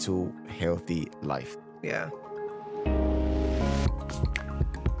digital healthy life. Yeah.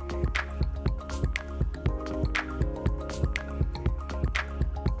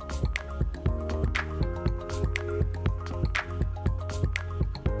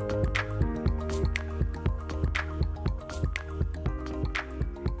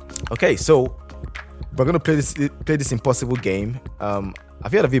 Okay, so we're gonna play this impossible game.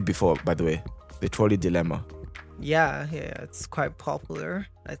 I've heard of it before, by the way, the trolley dilemma. Yeah, it's quite popular.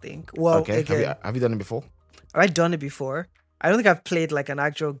 I think. Well, Okay. again, Have you done it before? I've done it before. I don't think I've played like an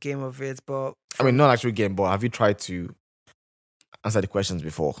actual game of it, but I mean, not actual game, but have you tried to answer the questions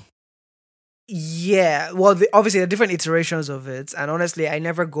before? yeah. Well, obviously there are different iterations of it, and honestly, I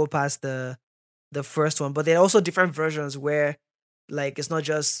never go past the first one. But there are also different versions where, like, it's not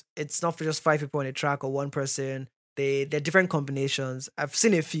just 5 people on a track or one person. They're different combinations. I've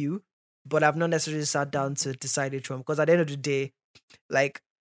seen a few, but I've not necessarily sat down to decide which one because at the end of the day, like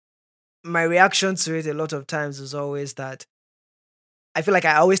my reaction to it a lot of times is always that I feel like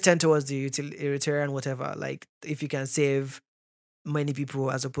I always tend towards the utilitarian whatever. Like if you can save many people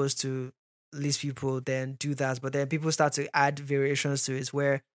as opposed to least people, then do that. But then people start to add variations to it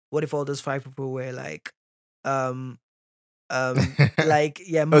where what if all those 5 people were like um like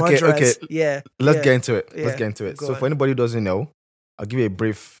yeah, Okay. moderate. Yeah. Let's Yeah. get into it. Let's Yeah. get into it. Go So, on. for anybody who doesn't know, I'll give you a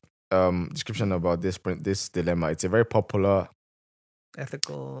brief description about this dilemma. It's a very popular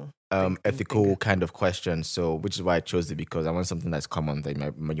Ethical ethical kind of question. So, which is why I chose it, because I want something that's common that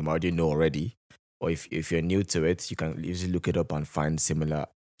you might already know already, or if you're new to it, you can easily look it up and find similar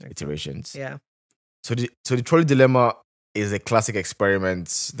iterations. Yeah. So the trolley dilemma is a classic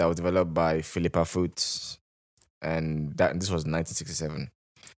experiment that was developed by Philippa Foot, and this was 1967,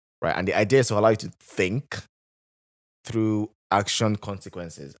 right? And the idea is to allow you to think through action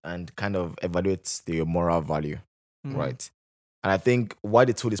consequences and kind of evaluate your moral value, right? And I think why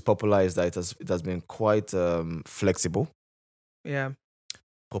the tool is popular is that it has been quite flexible. Yeah.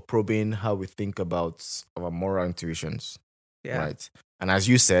 For probing how we think about our moral intuitions, Yeah. right? And as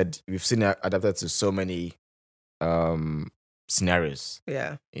you said, we've seen it adapted to so many scenarios.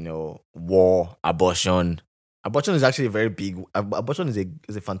 Yeah. You know, war, abortion. Abortion is actually a very big. Abortion is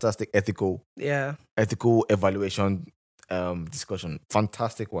a fantastic ethical evaluation discussion.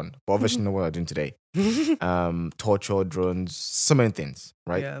 Fantastic one. But obviously not what we're doing today. Torture, drones, so many things,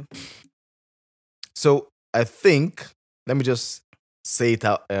 right? Yeah. So I think let me just say it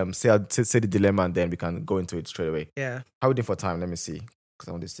out. Say the dilemma, and then we can go into it straight away. Yeah. How are we doing for time? Let me see, because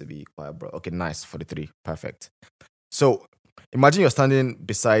I want this to be quite broad. Okay, nice. 43, perfect. So imagine you're standing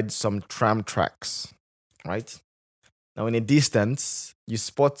beside some tram tracks, right? Now in a distance, you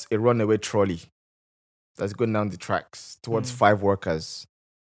spot a runaway trolley that's going down the tracks towards 5 workers.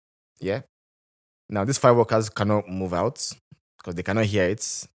 Yeah. Now these 5 workers cannot move out because they cannot hear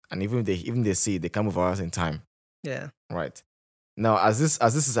it, and even if they see it, they can't move out in time. Yeah. Right. Now as this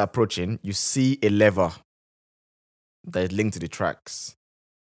is approaching, you see a lever that is linked to the tracks.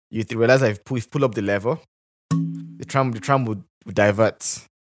 You realize that if you pull up the lever, the tram would divert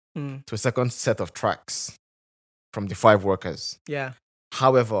to a second set of tracks from the 5 workers. Yeah.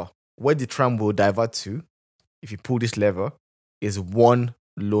 However, where the tram will divert to, if you pull this lever, is one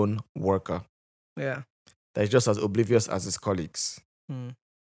lone worker. Yeah. That is just as oblivious as his colleagues.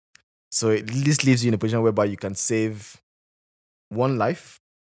 So this leaves you in a position whereby you can save 1 life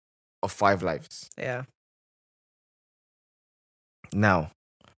or 5 lives. Yeah. Now,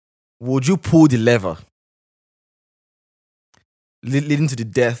 would you pull the lever leading to the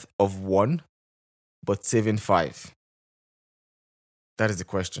death of 1 but saving 5? That is the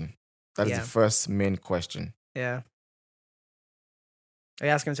question. That is the first main question. Yeah. Are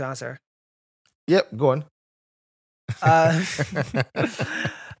you asking to answer? Yep, go on.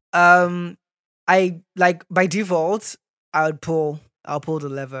 I like by default, I'll pull the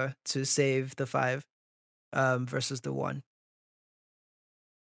lever to save the 5 versus the 1.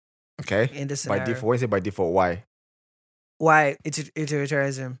 Okay. In this by scenario. default, when you say by default, why? Why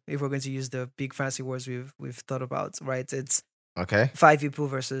utilitarianism, if we're going to use the big fancy words we've thought about, right? It's okay. 5 people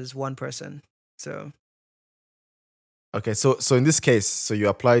versus 1 person. So okay, so in this case, so you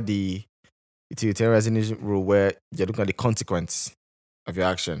apply the utilitarianism rule where you're looking at the consequence of your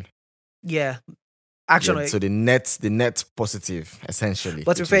action. Yeah. Action. Yeah, so the net positive, essentially.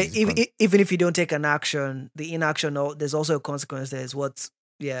 But even if you don't take an action, the inaction, there's also a consequence there. Is what.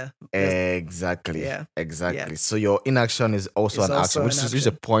 Yeah. Exactly. Yeah. Exactly. Yeah. So your inaction is also an action, which is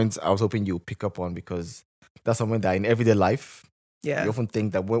a point I was hoping you pick up on, because that's something that in everyday life, we often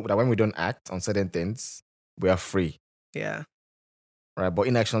think that when we don't act on certain things, we are free. Yeah. Right. But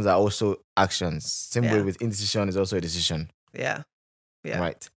inactions are also actions. Same way with indecision is also a decision. Yeah. Yeah.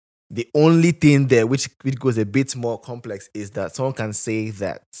 Right. The only thing there which goes a bit more complex is that someone can say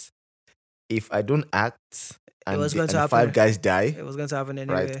that if I don't act and 5 guys die, it was going to happen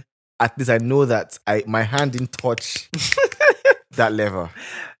anyway. Right, at least I know that my hand didn't touch that lever.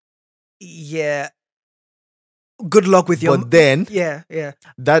 Yeah. Good luck with your. But then, yeah.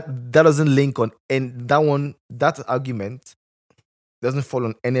 That doesn't link on, and that argument doesn't fall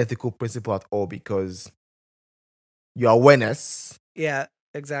on any ethical principle at all, because your awareness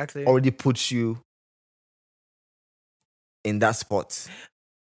Exactly. already puts you in that spot.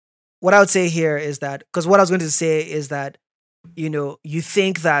 What I would say here is that, because what I was going to say is that, you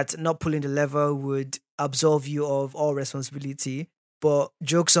think that not pulling the lever would absolve you of all responsibility, but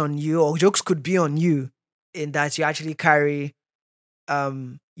jokes on you, or jokes could be on you, in that you actually carry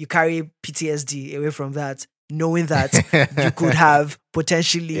PTSD away from that, knowing that you could have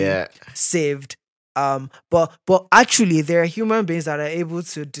potentially saved. But actually, there are human beings that are able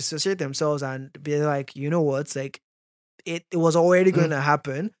to dissociate themselves and be like, you know what, like it was already going to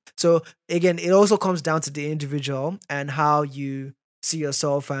happen. So again, it also comes down to the individual and how you see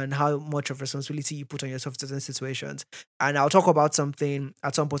yourself and how much of responsibility you put on yourself in certain situations. And I'll talk about something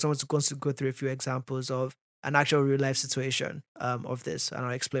at some point. Someone's going to go through a few examples of an actual real life situation of this, and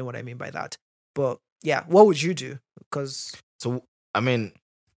I'll explain what I mean by that. But yeah, what would you do? Because So, I mean,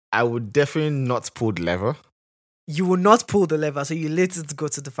 I would definitely not pull the lever. you will not pull the lever, so you let it go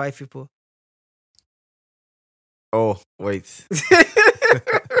to the 5 people. Oh, wait.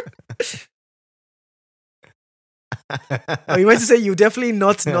 Oh, you meant to say you definitely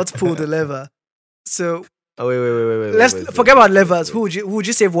not pull the lever. So Oh, wait. let's wait, forget wait, about wait, levers. wait. Who would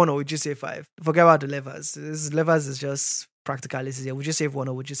you save, 1 or would you save 5? Forget about the levers. Levers is just practicalities here. Would you save 1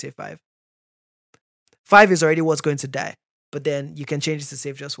 or would you save 5? 5 is already what's going to die, but then you can change it to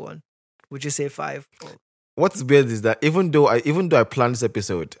save just 1. Would you save 5? What's weird is that even though I planned this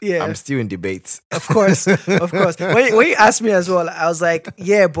episode, Yeah. I'm still in debate. Of course. When you asked me as well, I was like,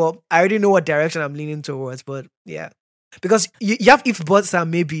 yeah, but I already know what direction I'm leaning towards. But yeah, because you have if buts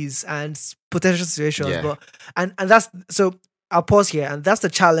and maybes and potential situations. Yeah. But and that's, so I'll pause here, and that's the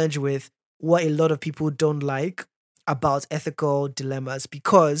challenge with what a lot of people don't like about ethical dilemmas,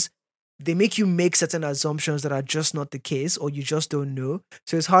 because they make you make certain assumptions that are just not the case, or you just don't know.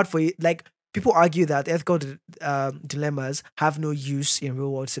 So it's hard for you. Like, people argue that ethical dilemmas have no use in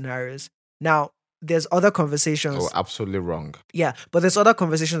real world scenarios. Now, there's other conversations. Oh, absolutely wrong. Yeah, but there's other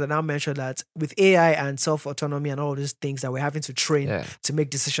conversations that now mention that with AI and self-autonomy and all these things that we're having to train to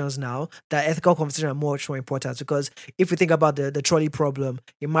make decisions now, that ethical conversations are much more important. Because if we think about the trolley problem,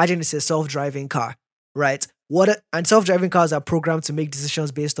 imagine it's a self-driving car, right? And self-driving cars are programmed to make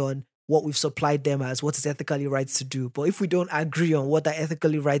decisions based on what we've supplied them as what is ethically right to do. But if we don't agree on what that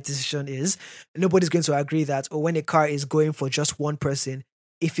ethically right decision is, nobody's going to agree that, or when a car is going for just one person,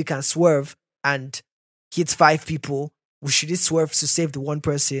 if it can swerve and hit 5 people, should it swerve to save the one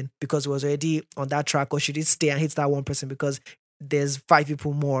person because it was already on that track, or should it stay and hit that one person because there's 5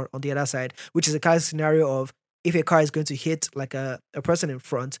 people more on the other side? Which is a kind of scenario of, if a car is going to hit like a person in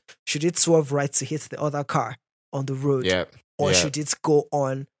front, should it swerve right to hit the other car on the road? Or should it go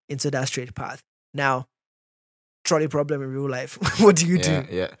on into that straight path? Now, trolley problem in real life. What do you do?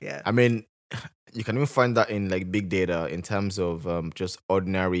 Yeah. I mean, you can even find that in like big data in terms of just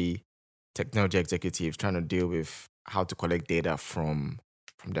ordinary technology executives trying to deal with how to collect data from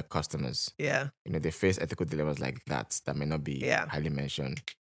their customers. Yeah. They face ethical dilemmas like that may not be highly mentioned.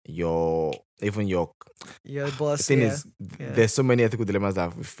 Your boss. The thing is, there's so many ethical dilemmas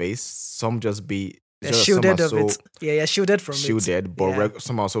that we face. Some just be they're shielded of it. Yeah, shielded from it. Shielded, but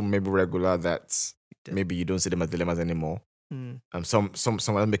some are also maybe regular that maybe you don't see them as dilemmas anymore. Some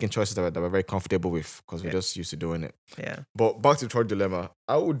are making choices that we're very comfortable with because we're just used to doing it. Yeah. But back to the trolley dilemma,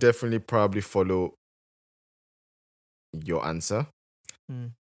 I would definitely probably follow your answer.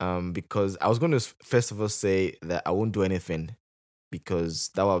 Because I was going to first of all say that I won't do anything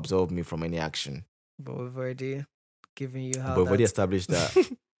because that will absolve me from any action. But we've already given you how. But we've already established that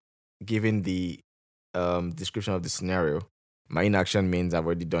given the description of the scenario, my inaction means I've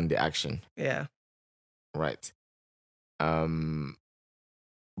already done the action. Yeah. Right. But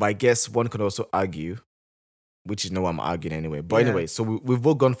I guess one could also argue, which is no I'm arguing anyway. But anyway, so we've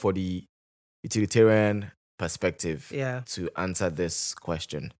both gone for the utilitarian perspective to answer this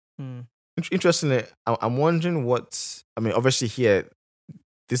question. Interestingly, I'm wondering obviously here,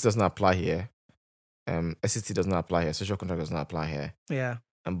 this does not apply here. SCT does not apply here. Social contract does not apply here. Yeah.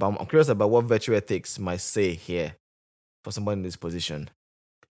 But I'm curious about what virtue ethics might say here for somebody in this position.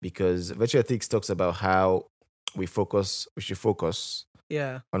 Because virtue ethics talks about how we should focus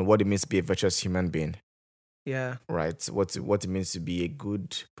on what it means to be a virtuous human being. Yeah. Right? What it means to be a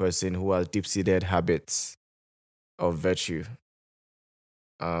good person who has deep-seated habits of virtue.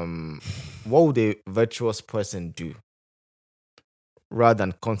 What would a virtuous person do rather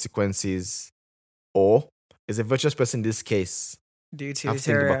than consequences? Or is a virtuous person in this case have to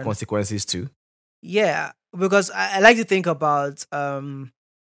think about consequences too? Yeah, because I like to think about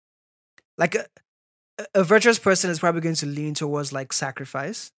like a virtuous person is probably going to lean towards like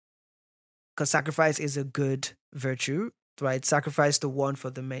sacrifice, because sacrifice is a good virtue. right? Sacrifice the one for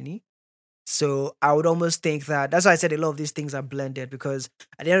the many. So I would almost think that's why I said a lot of these things are blended, because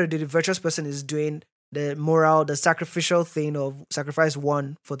at the end of the day, the virtuous person is doing the moral, the sacrificial thing of sacrifice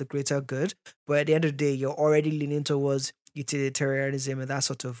one for the greater good. But at the end of the day, you're already leaning towards utilitarianism in that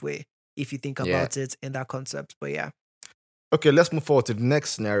sort of way, if you think about it in that concept. But yeah. Okay, let's move forward to the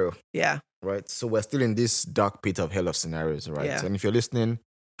next scenario. Yeah. Right. So we're still in this dark pit of hell of scenarios, right? Yeah. So, and if you're listening,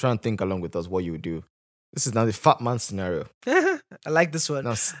 try and think along with us what you would do. This is now the fat man scenario. I like this one.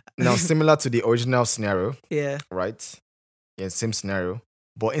 Now similar to the original scenario. Yeah. Right? Yeah, same scenario.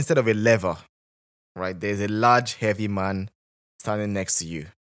 But instead of a lever, right, there's a large, heavy man standing next to you.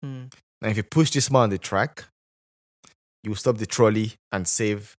 Now, if you push this man on the track, you stop the trolley and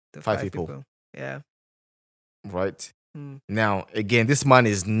save The five people. Yeah. Right? Now, again, this man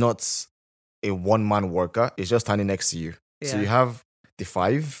is not a one-man worker. He's just standing next to you. Yeah. So you have the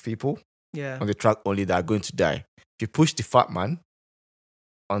 5 people on the track only that are going to die. If you push the fat man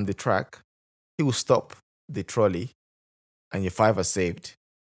on the track, he will stop the trolley and your 5 are saved.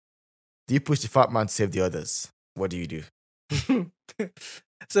 Do you push the fat man to save the others? What do you do?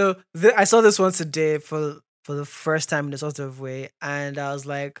 So I saw this one today for the first time in a sort of way, and I was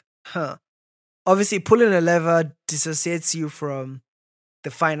like, obviously pulling a lever dissociates you from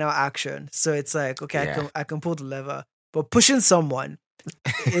the final action. So it's like, okay, I can pull the lever, but pushing someone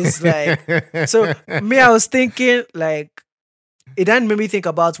is like, so me, I was thinking like, it then made me think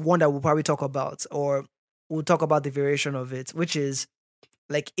about one that we'll probably talk about, or we'll talk about the variation of it, which is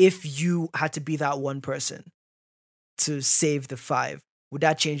like, if you had to be that one person to save the 5, would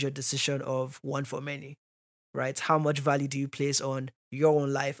that change your decision of one for many? Right? How much value do you place on your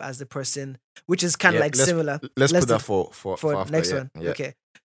own life as the person, which is kind of like similar. Let's put that for after, next one. Yeah. Okay.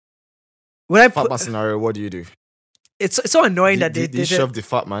 When I fat man scenario, what do you do? It's so annoying that they shove the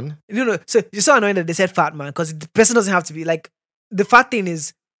fat man. No. So it's so annoying that they said fat man, because the person doesn't have to be like, the fat thing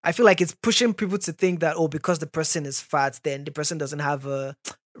is, I feel like it's pushing people to think that, because the person is fat, then the person doesn't have a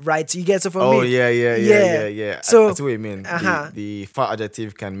right. So you get, so for me. Oh yeah. So I see what you mean. The fat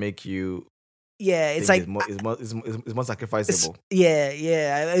adjective can make you. Yeah, it's like it's more sacrificable.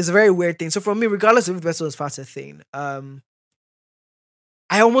 Yeah, it's a very weird thing. So for me, regardless of if the person was fat or thin, I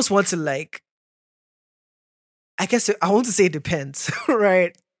almost want to like, I guess I want to say it depends,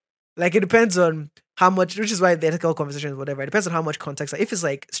 right? Like, it depends on how much, which is why the ethical conversations, whatever, it depends on how much context. Like, if it's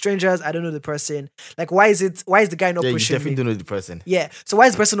like strangers, I don't know the person. Like, why is the guy not pushing me? You definitely don't know the person. Yeah. So why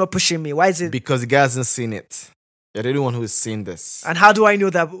is the person not pushing me? Why is it? Because the guy hasn't seen it. You're the only one who's seen this. And how do I know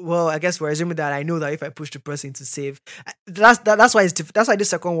that? Well, I guess we're assuming that I know that if I push the person to save, that's why that's why this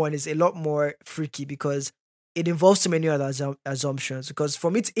second one is a lot more freaky, because it involves too many other assumptions. Because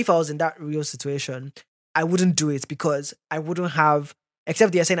for me, if I was in that real situation, I wouldn't do it, because I wouldn't have,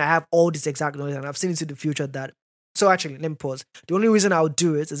 except they're saying I have all this exact knowledge and I've seen into the future that. So actually, let me pause. The only reason I would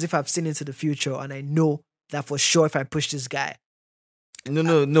do it is if I've seen into the future and I know that for sure if I push this guy.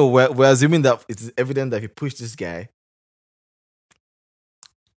 No. We're assuming that it's evident that if you push this guy,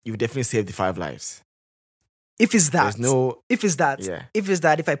 you definitely save the 5 lives. If it's that. Yeah.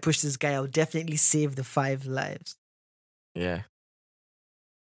 If I push this guy, I'll definitely save the 5 lives. Yeah.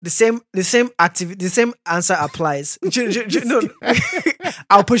 The same activity, the same answer applies. No,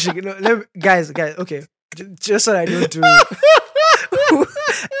 I'll push it. Guys, okay. Just so I don't do.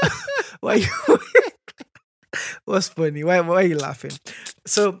 Why you? What's funny? Why are you laughing?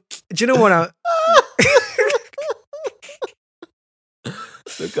 So, do you know what?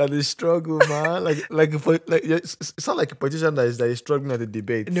 Look at the struggle, man. It's not like a politician that is struggling at the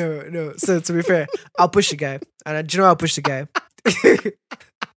debate. No. So to be fair, I'll push the guy, and do you know I'll push the guy?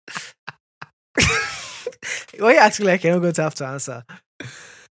 Why are you asking like you're not going to have to answer?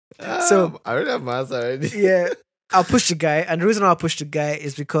 So I already have my answer already. Yeah, I'll push the guy, and the reason I'll push the guy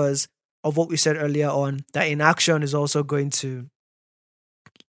is because of what we said earlier on, that inaction is also going to,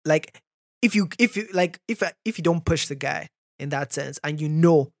 like, if you don't push the guy in that sense, and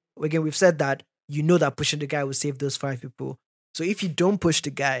again, we've said that that pushing the guy will save those 5 people. So if you don't push the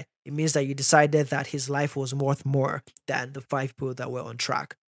guy, it means that you decided that his life was worth more than the 5 people that were on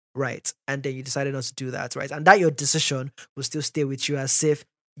track, right? And then you decided not to do that, right? And that your decision will still stay with you as if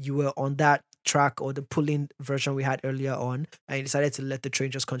you were on that track, or the pulling version we had earlier on, and you decided to let the train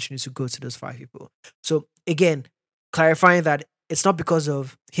just continue to go to those 5 people. So again, clarifying that it's not because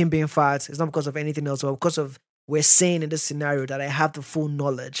of him being fat, it's not because of anything else, but because of, we're saying in this scenario that I have the full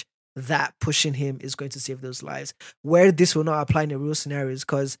knowledge that pushing him is going to save those lives. Where this will not apply in a real scenario is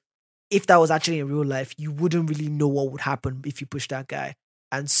because if that was actually in real life, you wouldn't really know what would happen if you push that guy.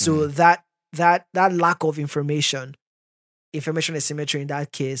 And so that lack of information asymmetry in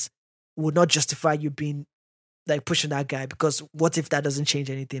that case would not justify you being like pushing that guy, because what if that doesn't change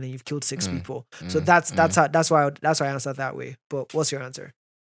anything and you've killed 6 people? So mm, that's why I answered that way. But what's your answer?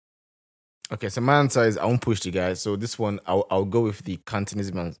 Okay, so my answer is I won't push the guy. So this one, I'll go with the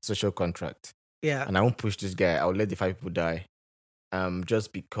Kantianism and social contract. Yeah. And I won't push this guy. I'll let the 5 people die.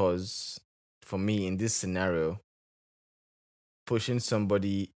 Just because for me in this scenario, pushing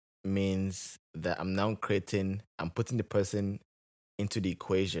somebody means that I'm putting the person into the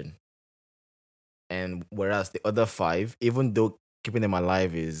equation. And whereas the other 5, even though keeping them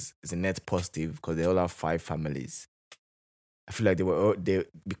alive is a net positive because they all have 5 families, I feel like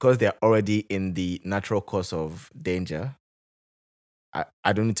because they're already in the natural course of danger.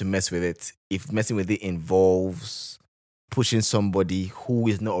 I don't need to mess with it. If messing with it involves pushing somebody who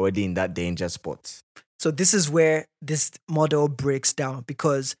is not already in that danger spot. So this is where this model breaks down,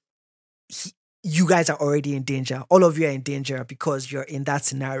 because you guys are already in danger. All of you are in danger because you're in that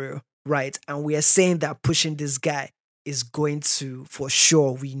scenario, right? And we are saying that pushing this guy is going to, for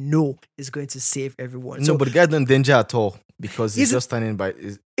sure, we know is going to save everyone. No, but the guy's not in danger at all because he's just standing by.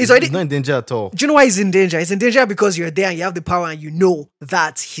 He's not in danger at all. Do you know why he's in danger? He's in danger because you're there and you have the power and you know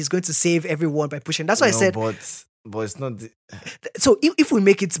that he's going to save everyone by pushing. That's why I said. But it's not. So if we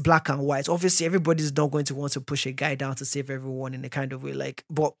make it black and white, obviously everybody's not going to want to push a guy down to save everyone in a kind of way. Like,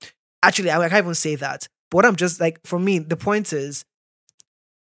 but actually, I can't even say that. But what I'm just like, for me, the point is,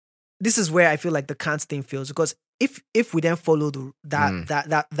 this is where I feel like the Kant thing fails, because if we then follow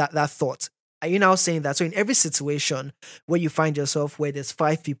that thought, are you now saying that? So in every situation where you find yourself where there's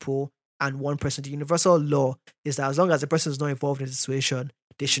 5 people and 1 person, the universal law is that as long as the person is not involved in the situation,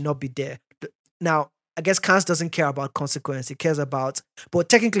 they should not be there. Now, I guess Kant doesn't care about consequence. He cares about, but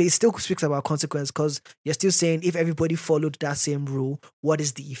technically it still speaks about consequence, because you're still saying if everybody followed that same rule, what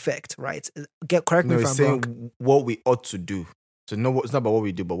is the effect, right? Correct me if I'm wrong. What we ought to do. So no, it's not about what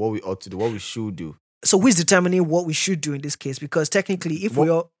we do, but what we ought to do, what we should do. So who is determining what we should do in this case? Because technically, if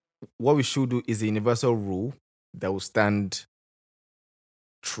what we should do is the universal rule that will stand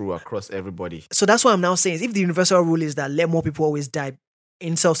true across everybody. So that's what I'm now saying. If the universal rule is that let more people always die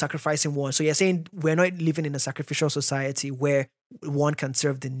in self-sacrificing one, so you're saying we're not living in a sacrificial society where one can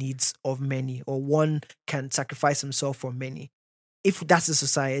serve the needs of many, or one can sacrifice himself for many. If that's a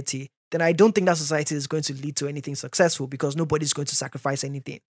society, then I don't think that society is going to lead to anything successful, because nobody's going to sacrifice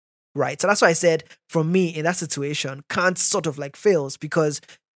anything, right? So that's why I said, for me, in that situation, Kant sort of like fails, because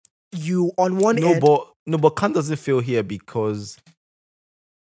you on one end... but Kant doesn't fail here because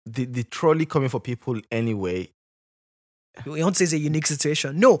the trolley coming for people anyway. You want to say it's a unique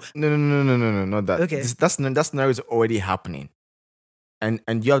situation? No, not that. Okay, that scenario is already happening, and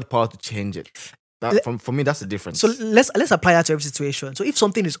you have the power to change it. For me, that's the difference. So let's apply that to every situation. So if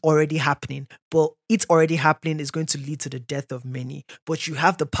something is already happening, but it's already happening is going to lead to the death of many, but you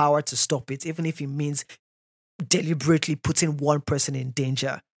have the power to stop it, even if it means deliberately putting 1 person in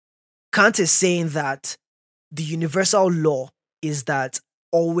danger. Kant is saying that the universal law is that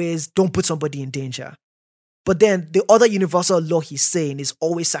always don't put somebody in danger. But then the other universal law he's saying is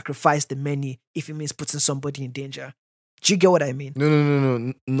always sacrifice the many if it means putting somebody in danger. Do you get what I mean?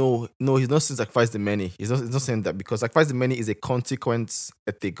 No. He's not saying sacrifice the many. He's not saying that, because sacrifice the many is a consequence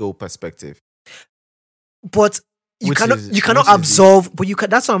ethical perspective. But you cannot absolve. But you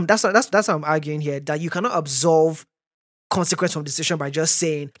can. That's what I'm arguing here. That you cannot absolve consequence from decision by just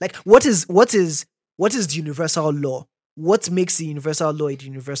saying, like, what is the universal law? What makes the universal law the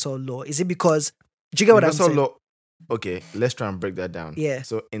universal law? Is it because... Do you get what I'm saying? Law, okay, let's try and break that down. Yeah.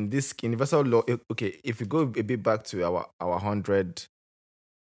 So in this universal law, okay, if we go a bit back to our $100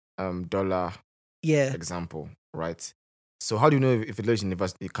 example, right? So how do you know if a law is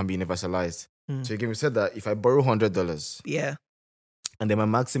it can be universalized? So again, we said that if I borrow $100, yeah, and then my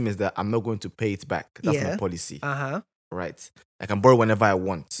maxim is that I'm not going to pay it back. That's my policy. Right? I can borrow whenever I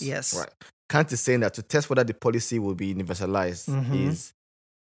want. Yes. Right. Kant is saying that to test whether the policy will be universalized is,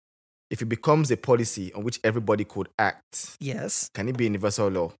 if it becomes a policy on which everybody could act, yes, can it be universal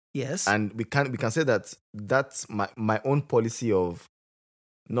law? Yes. And we can say that that's my own policy of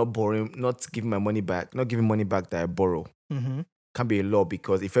not borrowing, not giving my money back, not giving money back that I borrow, can be a law,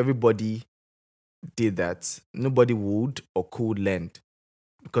 because if everybody did that, nobody would or could lend,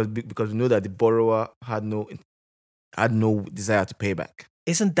 because we know that the borrower had no desire to pay back.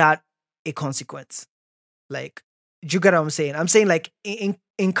 Isn't that a consequence? Like, do you get what I'm saying? I'm saying, like, in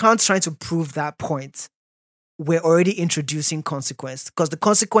Kant trying to prove that point, we're already introducing consequence, because the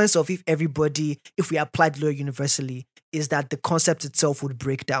consequence of if we applied law universally is that the concept itself would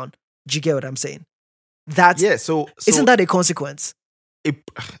break down. Do you get what I'm saying? So isn't that a consequence?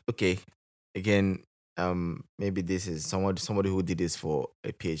 Okay, again, maybe this is somebody who did this for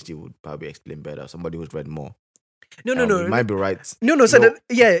a PhD would probably explain better. Somebody who's read more. No. You might be right. No. So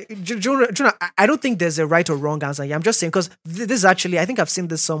Jonah, I don't think there's a right or wrong answer. I'm just saying because this is actually, I think I've seen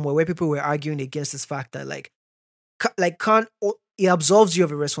this somewhere where people were arguing against this fact that can't it absolves you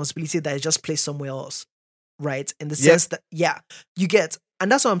of a responsibility that is just placed somewhere else, right? In the sense that you get,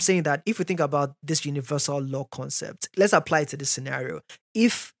 and that's what I'm saying. That if we think about this universal law concept, let's apply it to this scenario.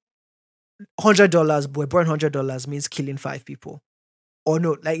 If $100, we're born $100 means killing 5 people. Or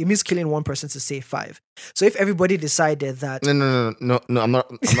no, like it means killing one person to save 5. So if everybody decided that No, I'm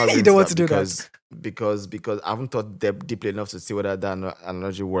not you don't want to do that because I haven't thought deeply enough to see whether that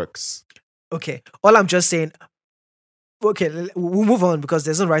analogy works. Okay. All I'm just saying. Okay, we'll move on because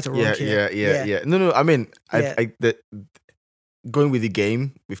there's no right or wrong here. Yeah. No. I mean, going with the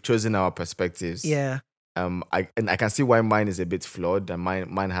game, we've chosen our perspectives. Yeah. I can see why mine is a bit flawed and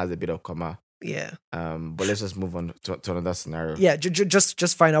mine has a bit of comma. Yeah. But let's just move on to another scenario. Yeah.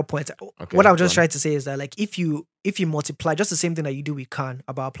 Just final point. Okay, what I was just trying to say is that like if you multiply just the same thing that you do with Khan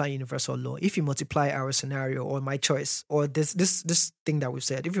about applying universal law, if you multiply our scenario or my choice or this thing that we've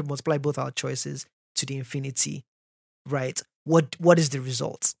said, if you multiply both our choices to the infinity, right? What is the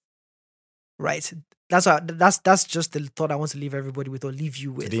result? Right. That's just the thought I want to leave everybody with or leave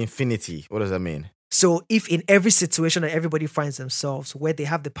you with. To the infinity. What does that mean? So if in every situation that everybody finds themselves where they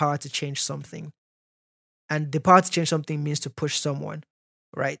have the power to change something, and the power to change something means to push someone,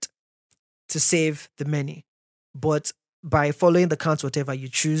 right? To save the many. But by following the count, whatever, you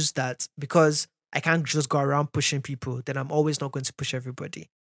choose that because I can't just go around pushing people, then I'm always not going to push everybody.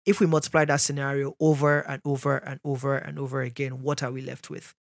 If we multiply that scenario over and over and over and over again, what are we left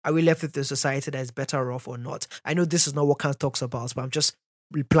with? Are we left with a society that is better off or not? I know this is not what Kant talks about, but I'm just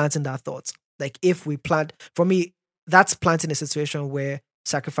replanting that thought. Like if we plant, for me, that's planting a situation where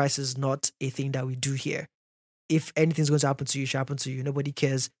sacrifice is not a thing that we do here. If anything's going to happen to you, it should happen to you. Nobody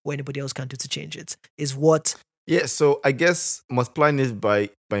cares what anybody else can do to change it. Is what... Yeah, so I guess multiplying this by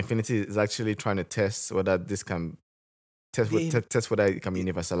infinity is actually trying to test whether this can... Test whether it can be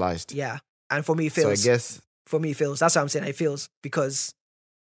universalized. Yeah, and for me it fails. So I guess... For me it fails. That's what I'm saying. It fails because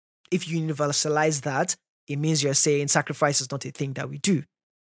if you universalize that, it means you're saying sacrifice is not a thing that we do.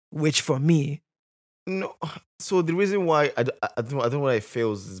 Which for me... No. So the reason why I don't know why it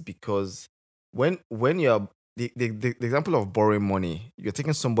fails is because when you're... The example of borrowing money, you're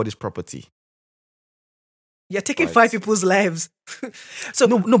taking somebody's property. You're taking 5 people's lives. So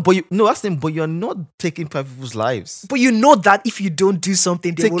that's them, but you're not taking 5 people's lives. But you know that if you don't do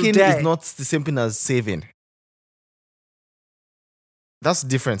something, they will die. Taking is not the same thing as saving. That's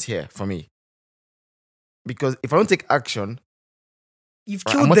different here for me. Because if I don't take action, you've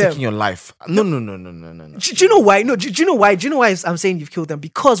killed I'm not them. taking your life. No. Do you know why? No, do you know why? Do you know why I'm saying you've killed them?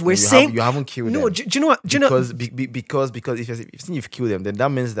 Because we're saying you haven't killed them. No, do you know what? Because if you've killed them, then that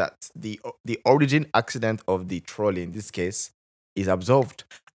means that the origin accident of the trolley in this case is absolved.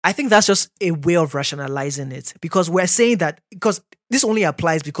 I think that's just a way of rationalizing it because we're saying that because this only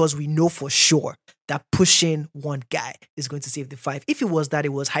applies because we know for sure that pushing one guy is going to save the 5. If it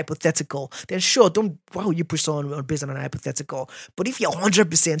was hypothetical, then sure, why would you push someone based on an hypothetical? But if you're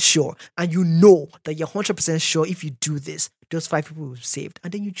 100% sure and you know that you're 100% sure if you do this, those 5 people will be saved,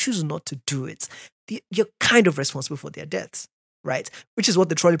 and then you choose not to do it, you're kind of responsible for their deaths. Right, which is what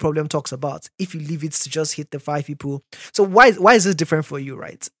the trolley problem talks about. If you leave it to just hit the 5 people, so why is this different for you,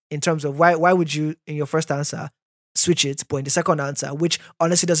 right? In terms of why would you in your first answer switch it, but in the second answer, which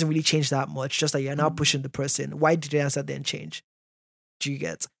honestly doesn't really change that much, just that you're now pushing the person. Why did the answer then change? Do you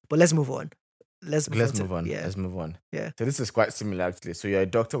get? But let's move on. Let's move on. Yeah. Let's move on. Yeah. So this is quite similar actually. So you're a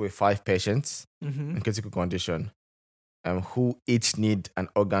doctor with 5 patients in critical condition, who each need an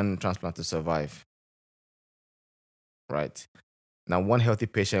organ transplant to survive. Right. Now, one healthy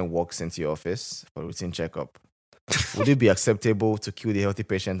patient walks into your office for routine checkup. Would it be acceptable to kill the healthy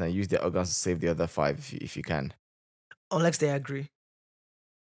patient and use their organs to save the other 5 if you can? Unless they agree.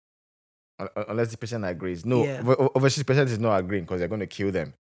 Unless the patient agrees. No, obviously the patient is not agreeing because they're going to kill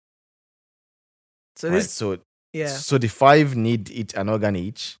them. So So the 5 need an organ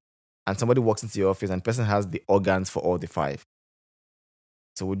each, and somebody walks into your office and the person has the organs for all the 5.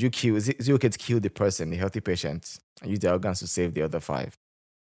 So would you kill? Is it okay to kill the person, the healthy patient, and use their organs to save the other 5?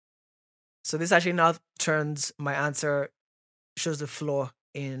 So this actually now my answer shows the flaw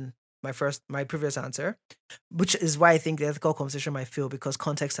in my previous answer, which is why I think the ethical conversation might fail because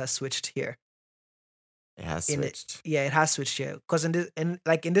context has switched here. It has switched. It has switched here because in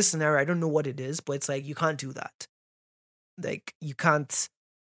this scenario, I don't know what it is, but it's like you can't do that. Like you can't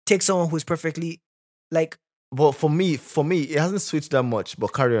take someone who's perfectly like. But for me, it hasn't switched that much.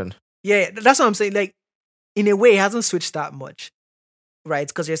 But carry on. Yeah, that's what I'm saying. Like, in a way, it hasn't switched that much, right?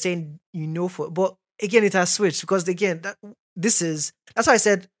 Because you're saying but again, it has switched because again, that's why I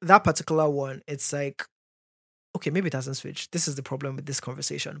said that particular one. It's like, okay, maybe it hasn't switched. This is the problem with this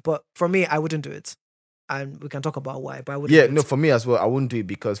conversation. But for me, I wouldn't do it, and we can talk about why. But I wouldn't. Yeah, do no, it. for me as well, I wouldn't do it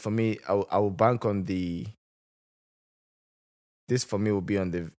because for me, I will bank on this for me will be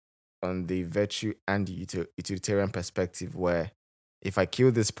on the virtue and the utilitarian perspective where if I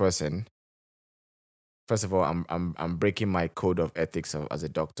kill this person, first of all, I'm breaking my code of ethics as a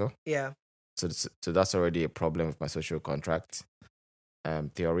doctor. Yeah. So that's already a problem with my social contract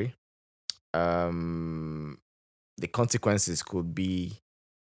theory. The consequences could be,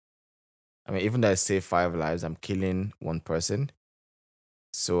 I mean, even though I save 5 lives, I'm killing one person.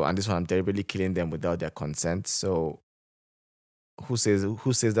 So, and this one, I'm deliberately killing them without their consent. So, who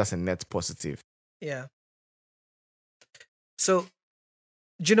says that's a net positive? Yeah. So,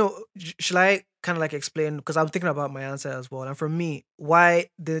 do you know? Shall I kind of like explain? Because I'm thinking about my answer as well. And for me, why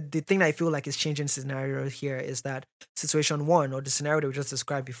the thing that I feel like is changing scenario here is that situation 1 or the scenario that we just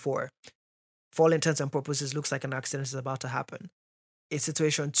described before, for all intents and purposes, looks like an accident is about to happen. In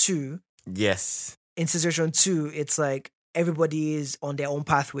situation 2, Yes. It's like everybody is on their own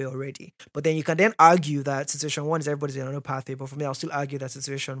pathway already. But then you can then argue that situation 1 is everybody's on their own pathway. But for me, I'll still argue that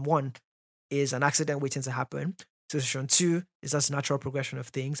situation 1 is an accident waiting to happen. Situation 2 is just natural progression of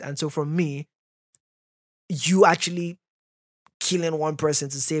things. And so for me, you actually killing one person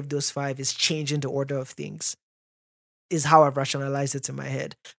to save those 5 is changing the order of things, is how I've rationalized it in my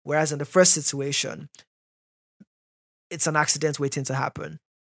head. Whereas in the first situation, it's an accident waiting to happen,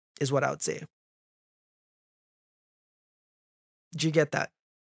 is what I would say. Do you get that?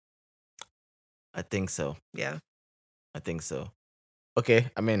 I think so. Yeah. I think so. Okay,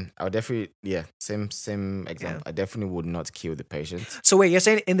 I mean, I would definitely, same example. Yeah. I definitely would not kill the patient. So wait, you're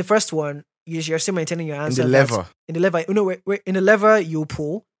saying in the first one, you're still maintaining your answer. In the lever. In the lever. No, wait. In the lever, you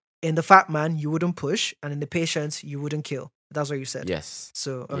pull. In the fat man, you wouldn't push. And in the patient, you wouldn't kill. That's what you said. Yes.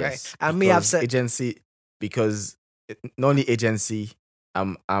 So, okay. Yes. And me, I've said... agency, because not only agency,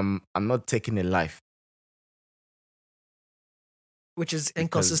 I'm not taking a life. Which is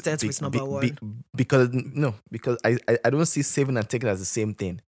inconsistent with number 1. Because I don't see saving and taking as the same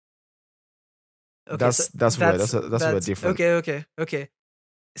thing. Okay, that's where we're different. Okay.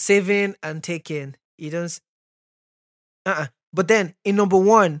 Saving and taking, you don't. But then in number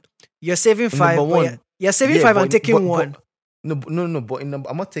 1, you're saving 5. You're saving 5 and taking 1. No. But in number,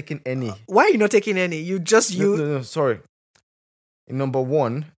 I'm not taking any. Why are you not taking any? No. Sorry. In number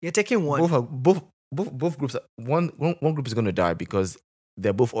 1, you're taking 1. Both groups. One group is going to die because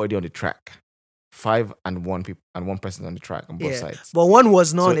they're both already on the track. 5 and 1 people and 1 person on the track on both sides. But one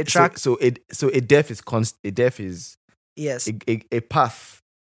was not on the track. So a death is yes. A path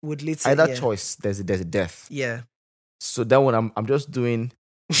would lead to either choice. There's a death. Yeah. So that one I'm just doing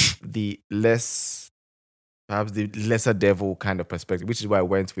perhaps the lesser devil kind of perspective, which is why I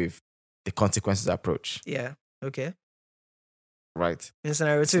went with the consequences approach. Yeah. Okay. Right. In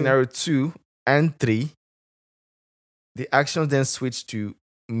scenario 2. Scenario 2 and 3, the actions then switch to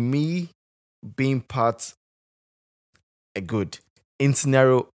me being part a good. In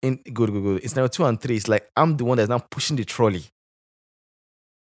scenario good. In scenario 2 and 3, it's like I'm the one that's now pushing the trolley.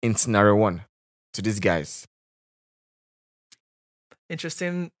 In scenario 1 to these guys.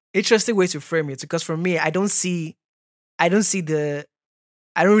 Interesting way to frame it, because for me, I don't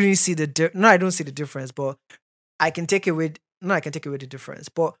really see the difference, but I can take away the difference.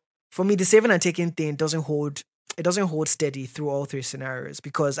 But for me, the saving and taking thing doesn't hold steady through all 3 scenarios,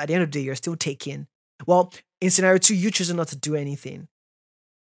 because at the end of the day, you're still taking. Well, in scenario 2, you choosing not to do anything.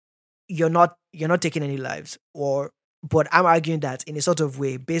 You're not taking any lives, but I'm arguing that in a sort of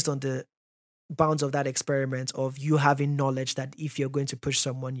way, based on the bounds of that experiment of you having knowledge that if you're going to push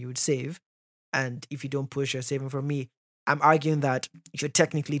someone, you would save, and if you don't push, you're saving. For me, I'm arguing that you're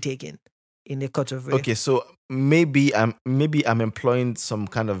technically taking in a cut of way. Okay, so maybe I'm employing some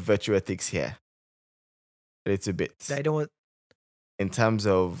kind of virtue ethics here. A little bit. I don't want. In terms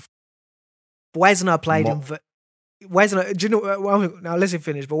of why is it not applied why is it not? Do you know? Now let's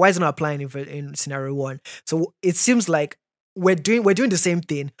finish. But why is it not applying in scenario 1? So it seems like we're doing the same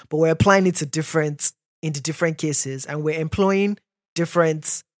thing, but we're applying it into different cases, and we're employing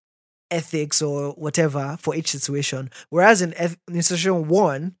different ethics or whatever for each situation. Whereas in situation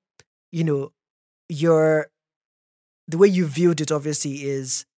 1, the way you viewed it obviously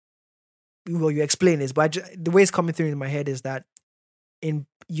is, well, you explain this, but the way it's coming through in my head is that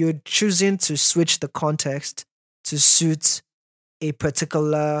you're choosing to switch the context to suit a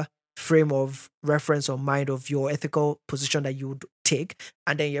particular frame of reference or mind of your ethical position that you would take,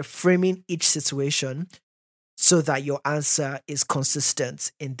 and then you're framing each situation so that your answer is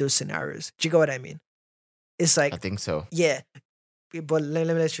consistent in those scenarios. Do you get what I mean? It's like I think so. yeah. But let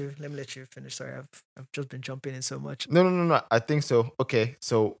me let you finish. Sorry, I've just been jumping in so much. No. I think so. Okay,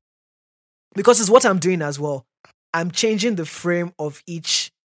 so Because it's what I'm doing as well. I'm changing the frame of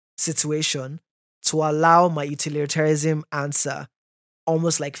each situation to allow my utilitarianism answer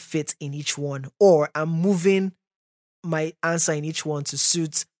almost like fit in each one, or I'm moving my answer in each one to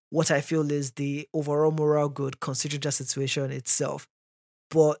suit what I feel is the overall moral good considering the situation itself.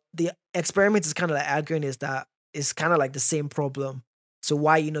 But the experiment is kind of like arguing is that it's kind of like the same problem. So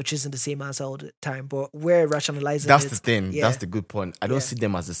why you not choosing the same answer all the time? But we're rationalizing that's it. the thing. Yeah. That's the good point. I don't Yeah. see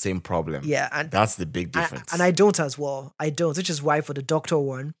them as the same problem. Yeah, and That's the big difference. and I don't as well. I don't, which is why for the doctor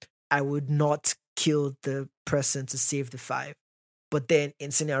one, I would not kill the person to save the 5. But then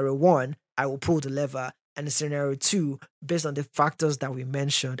in scenario 1, I will pull the lever. And in scenario 2, based on the factors that we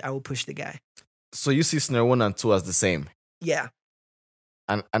mentioned, I will push the guy. So you see scenario 1 and 2 as the same. Yeah.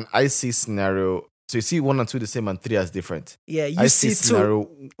 And I see scenario, so you see 1 and 2 the same and 3 as different. Yeah, you I see scenario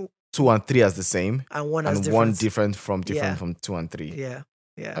 2 and 3 as the same and 1 as and different. 1 different from Yeah. 2 and 3. Yeah.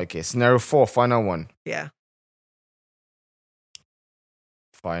 Yeah. Okay, scenario 4, final one. Yeah.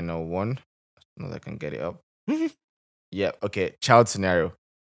 Final one. Know that I can get it up. Yeah, okay. Child scenario.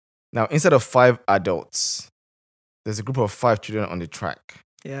 Now, instead of 5 adults, there's a group of 5 children on the track.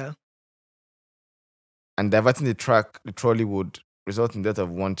 Yeah. And diverting the track, the trolley would result in the death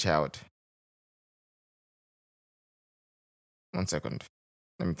of 1 child. 1 second.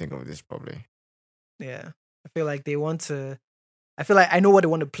 Let me think of this properly. Yeah. I feel like they want to. I feel like I know what they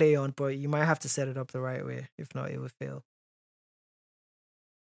want to play on, but you might have to set it up the right way. If not, it will fail.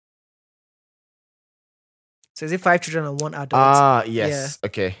 So is it 5 children and 1 adult? Ah, yes. Yeah.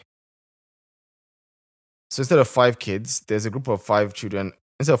 Okay. So instead of 5 kids, there's a group of 5 children.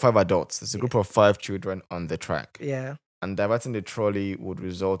 Instead of 5 adults, there's a group of 5 children on the track. Yeah. And diverting the trolley would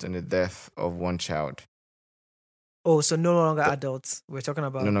result in the death of 1 child. Oh, so no longer adults. We're talking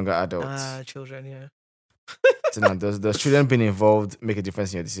about no longer adults. Children, yeah. So now, does children being involved make a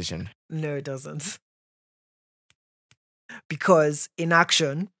difference in your decision? No, it doesn't. Because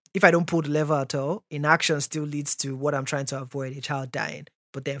inaction, if I don't pull the lever at all, inaction still leads to what I'm trying to avoid, a child dying.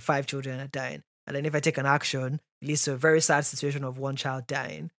 But then 5 children are dying. And then if I take an action, it leads to a very sad situation of 1 child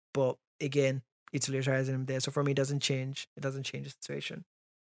dying. But again, utilitarianism there. So for me, it doesn't change. It doesn't change the situation.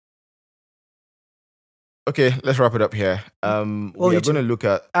 Okay, let's wrap it up here. We are going to look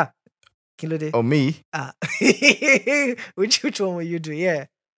at... Kilode. Oh, me? Which one will you do? Yeah.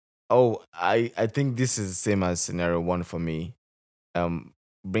 Oh, I think this is the same as scenario 1 for me.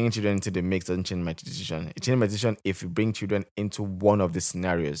 Bringing children into the mix doesn't change my decision. It changes my decision if you bring children into one of the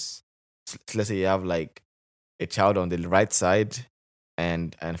scenarios. So let's say you have like a child on the right side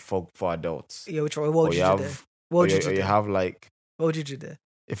and 4 adults. Yeah, which one? What would you do there? What would you do there? You have like... What would you do there?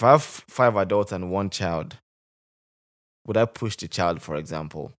 If I have 5 adults and 1 child, would I push the child, for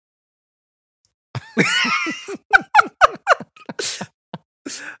example?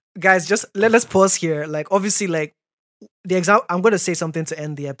 Guys, just let's pause here. Like, obviously, like the example, I'm going to say something to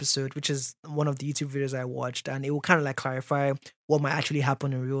end the episode, which is one of the YouTube videos I watched, and it will kind of like clarify what might actually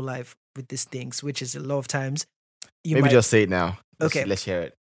happen in real life with these things, which is a lot of times. Maybe just say it now. Okay, let's hear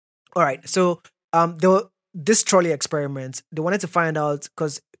it. All right. So, this trolley experiment, they wanted to find out,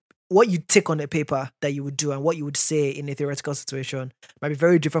 because what you tick on a paper that you would do and what you would say in a theoretical situation might be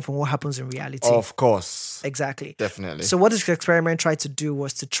very different from what happens in reality. Of course. Exactly. Definitely. So what this experiment tried to do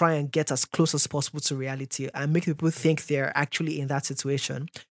was to try and get as close as possible to reality and make people think they're actually in that situation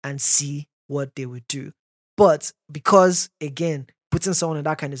and see what they would do. But because, again, putting someone in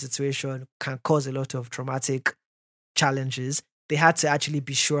that kind of situation can cause a lot of traumatic challenges, they had to actually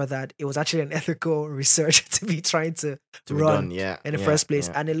be sure that it was actually an ethical research to be trying to run in the first place.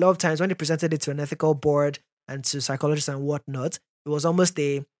 Yeah. And a lot of times when they presented it to an ethical board and to psychologists and whatnot, it was almost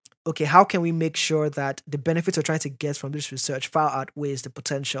okay, how can we make sure that the benefits we're trying to get from this research far outweighs the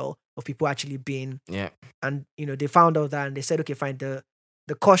potential of people actually being... Yeah. And, they found out that and they said, okay, fine, the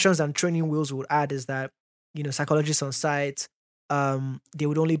cautions and training wheels would add is that, psychologists on site, they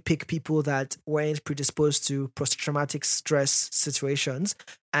would only pick people that weren't predisposed to post-traumatic stress situations,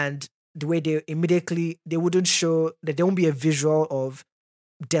 and the way they wouldn't show that there won't be a visual of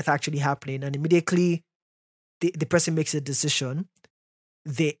death actually happening, and immediately the person makes a decision,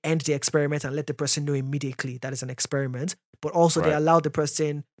 they end the experiment and let the person know immediately that it's an experiment, but also they allow the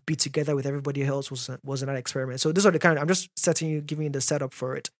person be together with everybody else was in that experiment. So these are the I'm just giving you the setup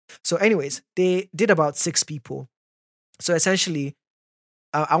for it. So anyways, they did about 6 people. So essentially,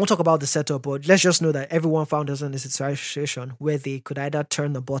 I won't talk about the setup, but let's just know that everyone found themselves in a situation where they could either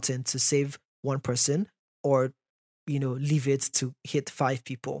turn the button to save 1 person or, leave it to hit 5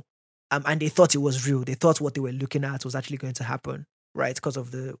 people. And they thought it was real. They thought what they were looking at was actually going to happen, right? Because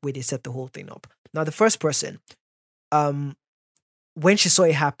of the way they set the whole thing up. Now, the first person, when she saw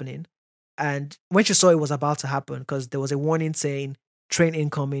it happening, and when she saw it was about to happen, because there was a warning saying train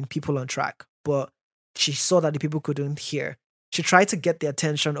incoming, people on track, but she saw that the people couldn't hear. She tried to get the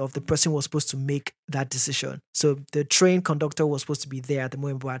attention of the person who was supposed to make that decision. So the train conductor was supposed to be there at the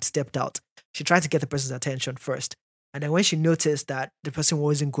moment, but had stepped out. She tried to get the person's attention first. And then when she noticed that the person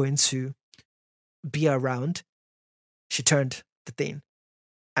wasn't going to be around, she turned the thing.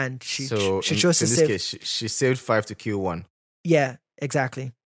 And she chose to save. Case, she saved 5 to kill 1. Yeah,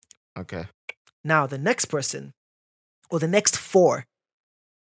 exactly. Okay. Now, the next person, or the next 4,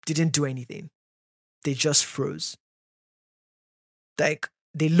 didn't do anything. They just froze. Like,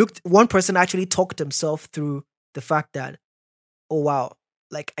 they looked, one person actually talked himself through the fact that, oh wow,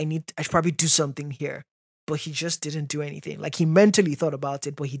 like I should probably do something here. But he just didn't do anything. Like, he mentally thought about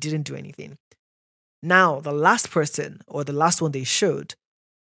it, but he didn't do anything. Now, the last person, or the last one they showed,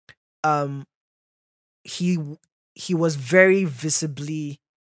 he was very visibly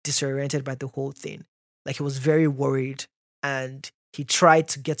disoriented by the whole thing. Like, he was very worried, and he tried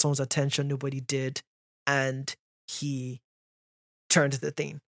to get someone's attention. Nobody did. And he turned the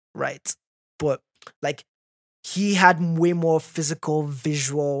thing, right? But, like, he had way more physical,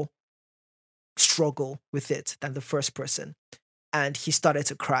 visual struggle with it than the first person. And he started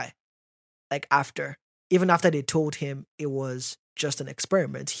to cry. Like, even after they told him it was just an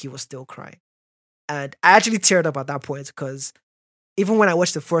experiment, he was still crying. And I actually teared up at that point, because even when I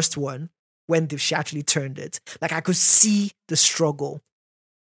watched the first one, when she actually turned it, like, I could see the struggle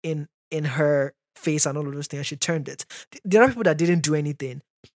in her face and all of those things. She turned it. The other people that didn't do anything,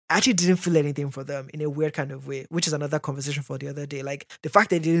 I actually didn't feel anything for them in a weird kind of way, which is another conversation for the other day. Like, the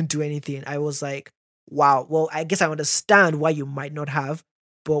fact they didn't do anything, I was like, wow, well, I guess I understand why you might not have.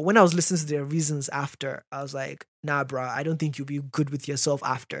 But when I was listening to their reasons after, I was like, nah, bruh, I don't think you'll be good with yourself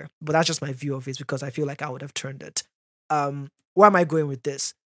after. But that's just my view of it, because I feel like I would have turned it. Where am I going with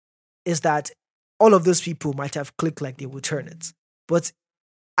this? Is that all of those people might have clicked like they would turn it. But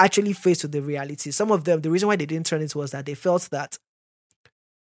actually faced with the reality, some of them, the reason why they didn't turn it was that they felt that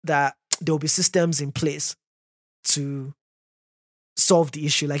there will be systems in place to solve the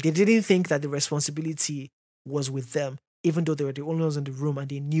issue. Like, they didn't think that the responsibility was with them, even though they were the only ones in the room and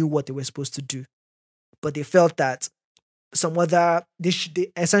they knew what they were supposed to do. But they felt that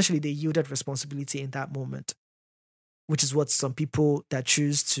essentially they yielded responsibility in that moment, which is what some people that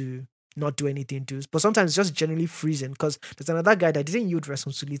choose to not do anything do. But sometimes it's just generally freezing, because there's another guy that didn't yield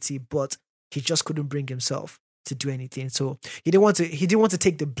responsibility, but he just couldn't bring himself to do anything. So he didn't want to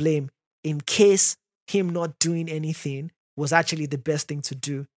take the blame in case him not doing anything was actually the best thing to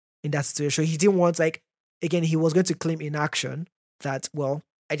do in that situation. He didn't want, like, again, he was going to claim inaction, that, well,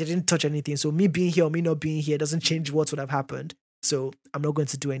 I didn't touch anything, so me being here or me not being here doesn't change what would have happened, so I'm not going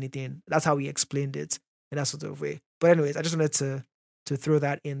to do anything. That's how he explained it in that sort of way. But anyways, I just wanted to throw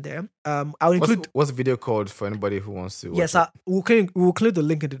that in there. I'll include... What's the video called for anybody who wants to watch Yes, we'll include the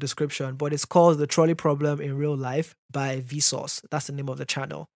link in the description, but it's called The Trolley Problem in Real Life by Vsauce. That's the name of the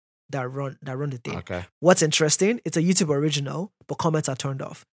channel that run the thing. Okay. What's interesting, it's a YouTube original, but comments are turned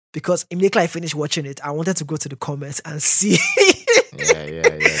off. Because immediately I finished watching it, I wanted to go to the comments and see.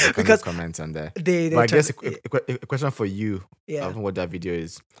 Yeah. Because comments on there. But I guess a question for you, of what that video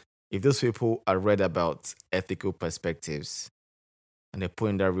is: if those people are read about ethical perspectives and they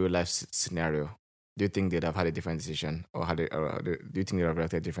put in that real life scenario, do you think they'd have had a different decision, or do you think they'd have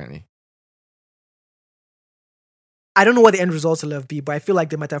reacted differently? I don't know what the end results will have been, but I feel like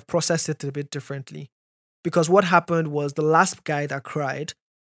they might have processed it a bit differently. Because what happened was, the last guy that cried,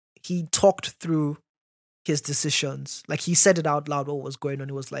 he talked through his decisions. Like, he said it out loud what was going on.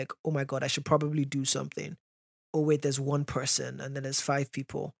 He was like, oh my God, I should probably do something. Oh wait, there's one person and then there's 5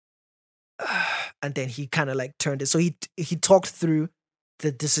 people. And then he kind of like turned it. So he talked through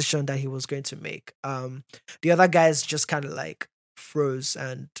the decision that he was going to make. The other guys just kind of like froze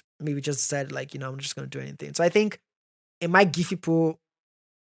and maybe just said, like, I'm just going to do anything. So I think it might give people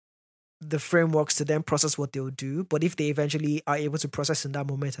the frameworks to then process what they'll do. But if they eventually are able to process in that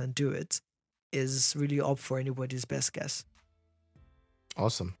moment and do it, is really up for anybody's best guess.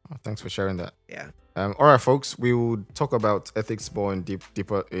 Awesome. Thanks for sharing that. Yeah. All right, folks. We will talk about ethics more take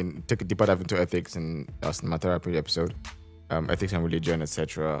a deeper dive into ethics in our cinematherapy episode. Ethics and religion,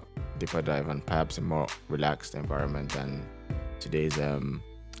 etc. Deeper dive and perhaps a more relaxed environment than today's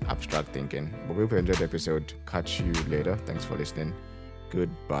abstract thinking. But we hope you enjoyed the episode. Catch you later. Thanks for listening.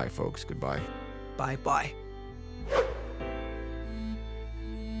 Goodbye, folks. Goodbye. Bye.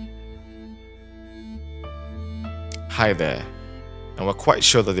 Hi there. And we're quite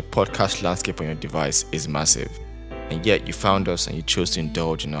sure that the podcast landscape on your device is massive. And yet you found us and you chose to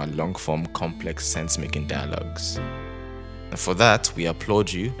indulge in our long-form, complex, sense-making dialogues. And for that, we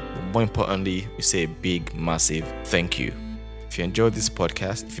applaud you. But more importantly, we say a big, massive thank you. If you enjoyed this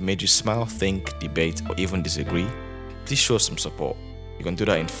podcast, if it made you smile, think, debate, or even disagree, please show some support. You can do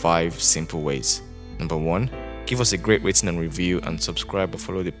that in 5 simple ways. Number 1, give us a great rating and review, and subscribe or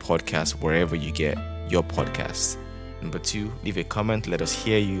follow the podcast wherever you get your podcasts. Number 2, leave a comment, let us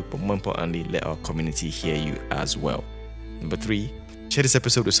hear you, but more importantly, let our community hear you as well. Number 3, share this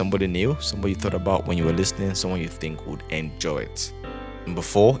episode with somebody new, somebody you thought about when you were listening, someone you think would enjoy it. Number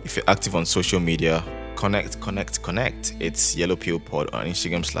 4, if you're active on social media, connect. It's Yellow Pill Pod on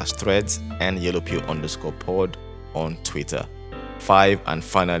Instagram /threads and yellowpill_pod on Twitter. 5, and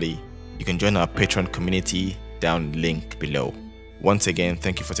finally, you can join our Patreon community down link below. Once again,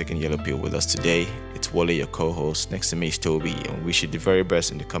 thank you for taking Yellow Pill with us today. It's Wale, your co-host. Next to me is Toby, and we wish you the very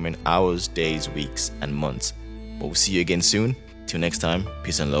best in the coming hours, days, weeks, and months. But we'll see you again soon. Till next time,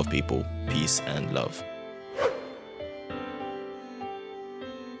 peace and love, people. Peace and love.